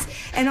promotes.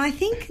 And I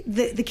think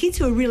the kids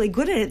who are really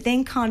good at it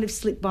then kind of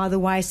slip by the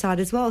wayside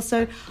as well.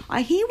 So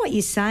I hear what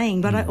you're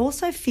saying, but I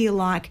also feel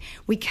like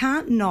we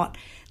can't not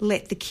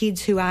let the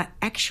kids who are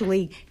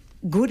actually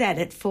good at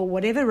it for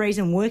whatever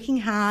reason, working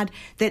hard,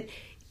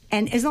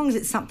 and as long as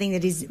it's something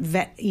that is,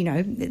 that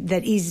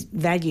is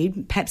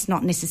valued, perhaps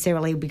not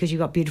necessarily because you've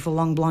got beautiful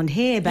long blonde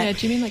hair. But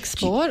do you mean like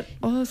sport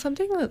or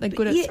something? Like they're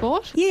good at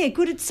sport? Yeah,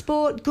 good at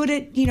sport, good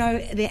at,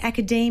 their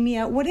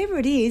academia, whatever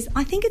it is.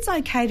 I think it's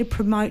okay to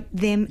promote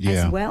them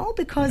as well,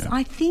 because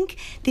I think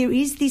there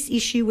is this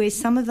issue where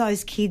some of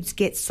those kids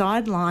get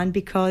sidelined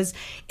because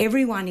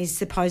everyone is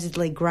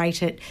supposedly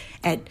great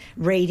at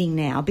reading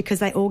now because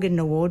they all get an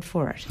award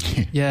for it.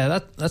 Yeah,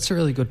 that's a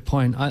really good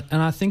point.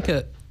 I think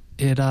it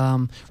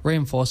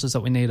reinforces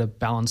that we need a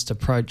balanced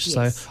approach.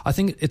 Yes. So I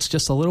think it's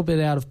just a little bit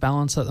out of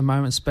balance at the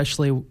moment,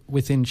 especially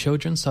within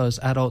children. So as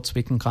adults,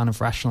 we can kind of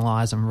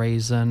rationalise and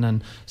reason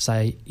and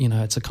say,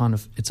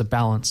 it's a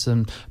balance.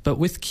 But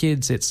with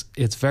kids,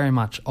 it's very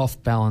much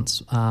off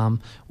balance.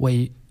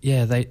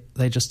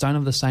 They just don't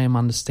have the same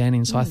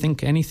understanding. So I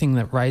think anything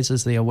that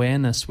raises the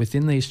awareness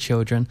within these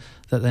children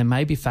that there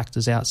may be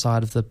factors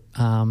outside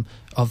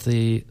of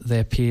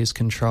their peers'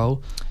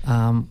 control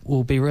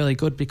will be really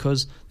good,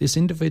 because this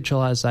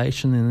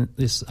individualisation and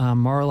this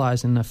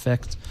moralising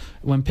effect,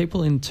 when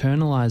people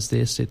internalise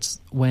this, it's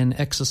when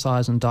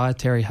exercise and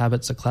dietary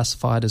habits are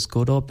classified as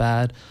good or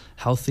bad,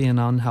 healthy and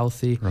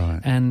unhealthy, right.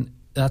 And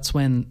that's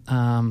when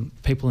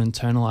people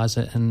internalise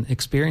it and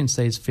experience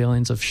these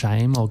feelings of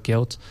shame or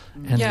guilt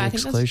and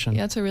exclusion.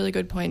 That's a really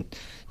good point,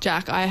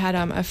 Jack. I had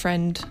a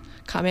friend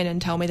come in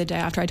and tell me the day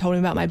after I told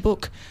him about my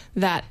book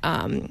that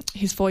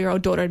his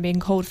 4-year-old daughter had been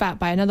called fat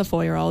by another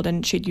 4-year-old,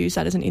 and she'd use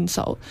that as an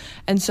insult.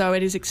 And so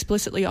it is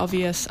explicitly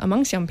obvious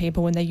amongst young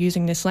people when they're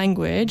using this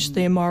language,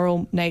 the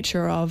immoral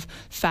nature of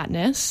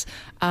fatness.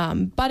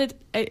 But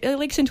it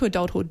leaks into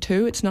adulthood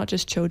too. It's not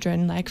just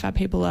children. Like, fat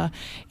people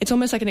it's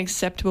almost like an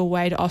acceptable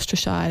way to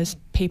ostracise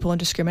people and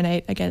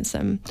discriminate against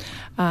them.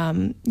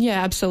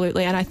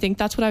 Absolutely. And I think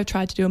that's what I've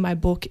tried to do in my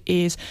book,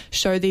 is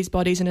show these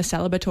bodies in a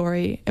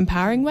celebratory,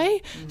 empowering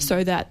way,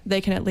 so that they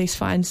can at least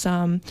find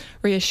some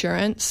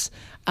reassurance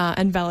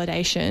and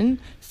validation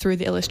through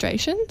the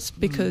illustrations,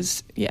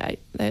 because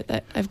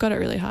they've got it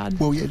really hard.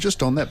 Well,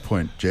 just on that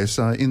point, Jess,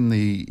 in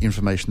the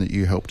information that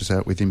you helped us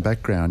out with in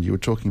background, you were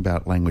talking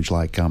about language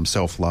like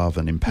self-love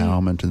and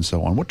empowerment and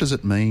so on. What does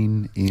it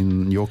mean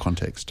in your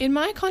context? In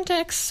my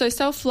context, so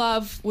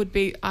self-love would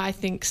be, I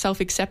think,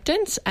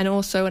 self-acceptance and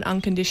also an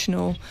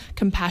unconditional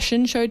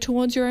compassion showed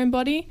towards your own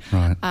body.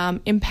 Right.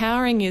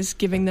 Empowering is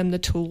giving them the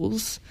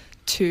tools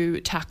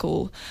to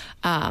tackle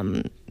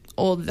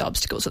all the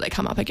obstacles that they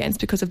come up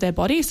against because of their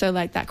body. So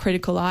like that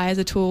critical eye as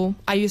a tool.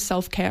 I use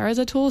self-care as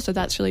a tool, so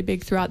that's really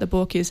big throughout the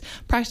book, is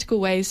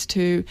practical ways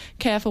to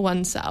care for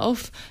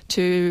oneself,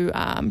 to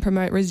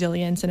promote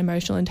resilience and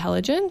emotional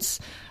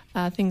intelligence,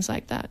 things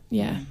like that,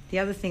 The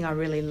other thing I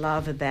really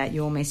love about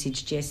your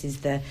message, Jess,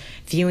 is the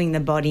viewing the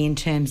body in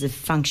terms of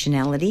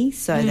functionality,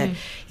 so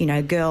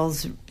that,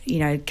 girls,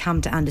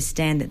 come to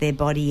understand that their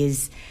body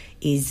is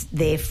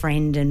their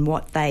friend and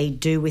what they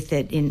do with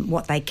it and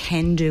what they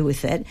can do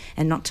with it,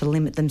 and not to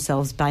limit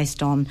themselves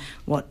based on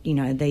what,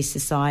 these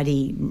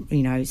society,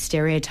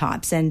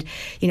 stereotypes. And,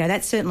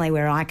 that's certainly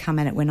where I come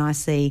at it when I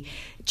see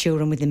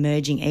children with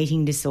emerging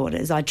eating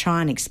disorders. I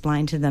try and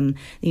explain to them,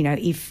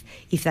 if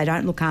they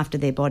don't look after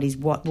their bodies,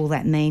 what will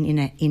that mean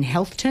in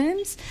health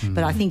terms? Mm-hmm.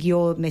 But I think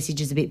your message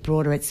is a bit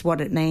broader. It's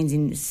what it means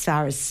in as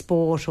far as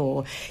sport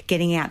or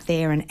getting out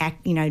there and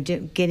act,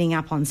 getting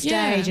up on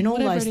stage and all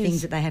those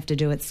things that they have to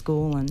do at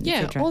school and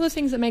et cetera. All the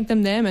things that make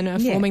them them and are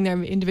forming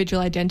their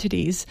individual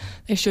identities,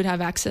 they should have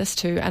access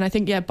to. And I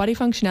think body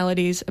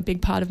functionality is a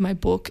big part of my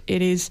book.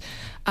 It is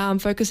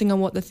focusing on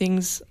what the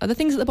things that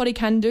the body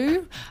can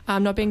do,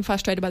 not being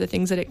frustrated by the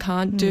things that it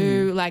can't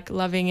do, like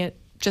loving it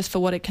just for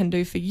what it can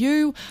do for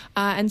you,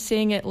 and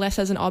seeing it less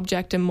as an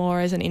object and more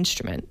as an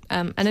instrument,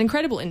 an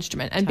incredible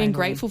instrument, and being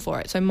grateful for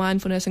it. So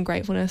mindfulness and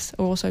gratefulness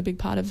are also a big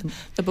part of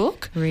the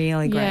book.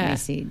 Really great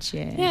message,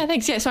 yeah. Yeah,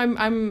 thanks. Yeah, so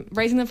I'm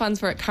raising the funds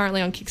for it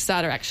currently on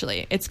Kickstarter,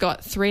 actually. It's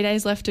got 3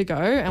 days left to go,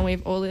 and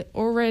we've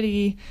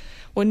already...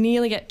 We'll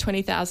nearly get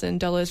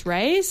 $20,000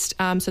 raised.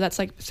 So that's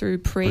like through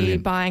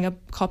buying a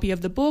copy of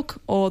the book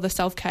or the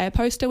self-care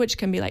poster, which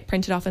can be like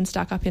printed off and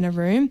stuck up in a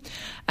room.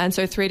 And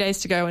so 3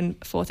 days to go and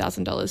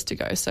 $4,000 to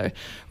go. So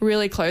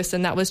really close.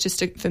 And that was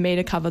just for me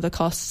to cover the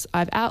costs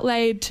I've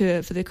outlaid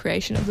for the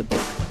creation of the book.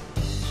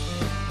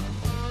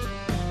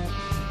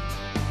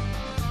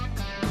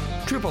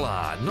 Triple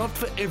R, not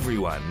for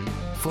everyone,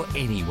 for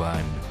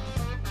anyone.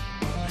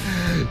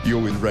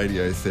 You're with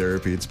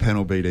Radiotherapy. It's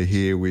Panel Beater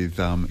here with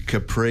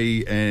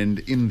Capri, and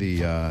in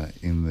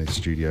the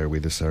studio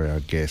with us are our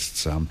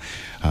guests,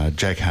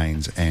 Jack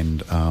Haynes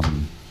and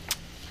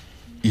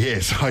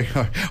yes,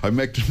 I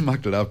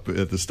mucked it up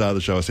at the start of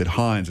the show. I said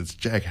Haynes. It's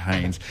Jack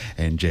Haynes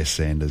and Jess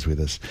Sanders with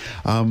us.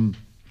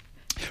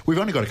 We've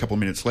only got a couple of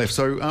minutes left,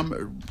 so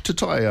to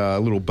tie a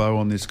little bow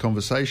on this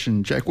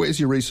conversation, Jack, where's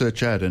your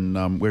research at,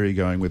 and where are you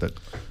going with it?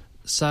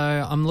 So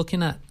I'm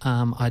looking at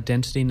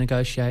identity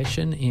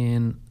negotiation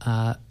in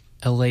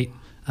elite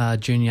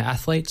junior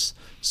athletes.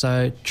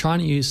 So trying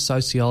to use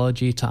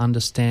sociology to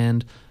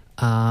understand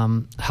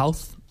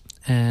health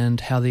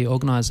and how the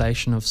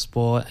organisation of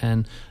sport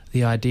and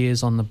the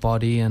ideas on the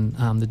body and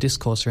the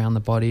discourse around the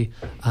body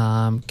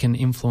can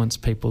influence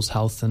people's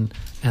health and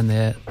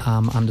their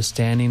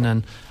understanding.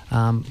 And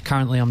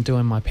currently I'm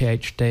doing my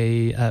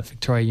PhD at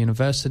Victoria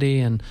University,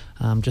 and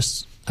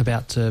just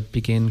about to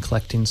begin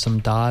collecting some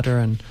data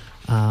and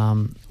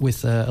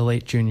with the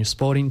elite junior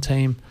sporting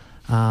team,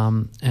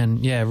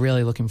 and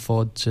really looking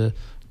forward to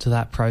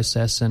that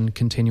process and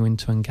continuing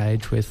to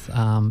engage with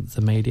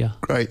the media.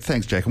 Great,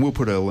 thanks, Jack. And we'll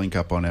put a link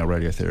up on our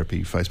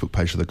Radiotherapy Facebook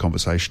page for the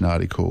conversation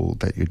article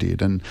that you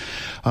did. And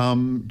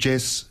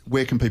Jess,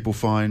 where can people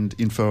find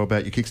info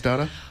about your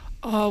Kickstarter?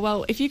 Oh,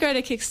 well, if you go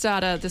to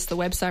Kickstarter, this is the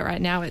website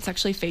right now, it's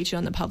actually featured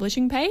on the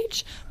publishing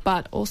page.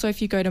 But also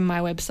if you go to my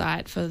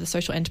website for the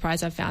social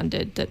enterprise I've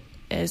founded that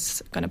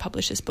is going to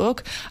publish this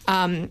book,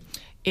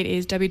 it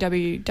is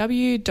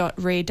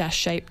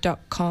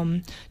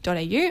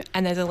www.re-shape.com.au,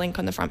 and there's a link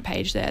on the front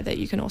page there that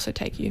you can also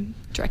take you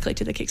directly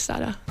to the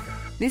Kickstarter.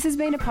 This has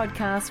been a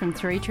podcast from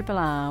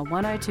 3RRR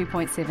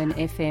 102.7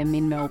 FM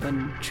in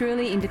Melbourne.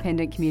 Truly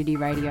independent community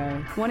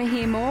radio. Want to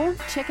hear more?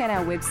 Check out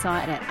our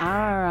website at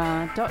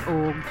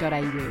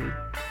rrr.org.au.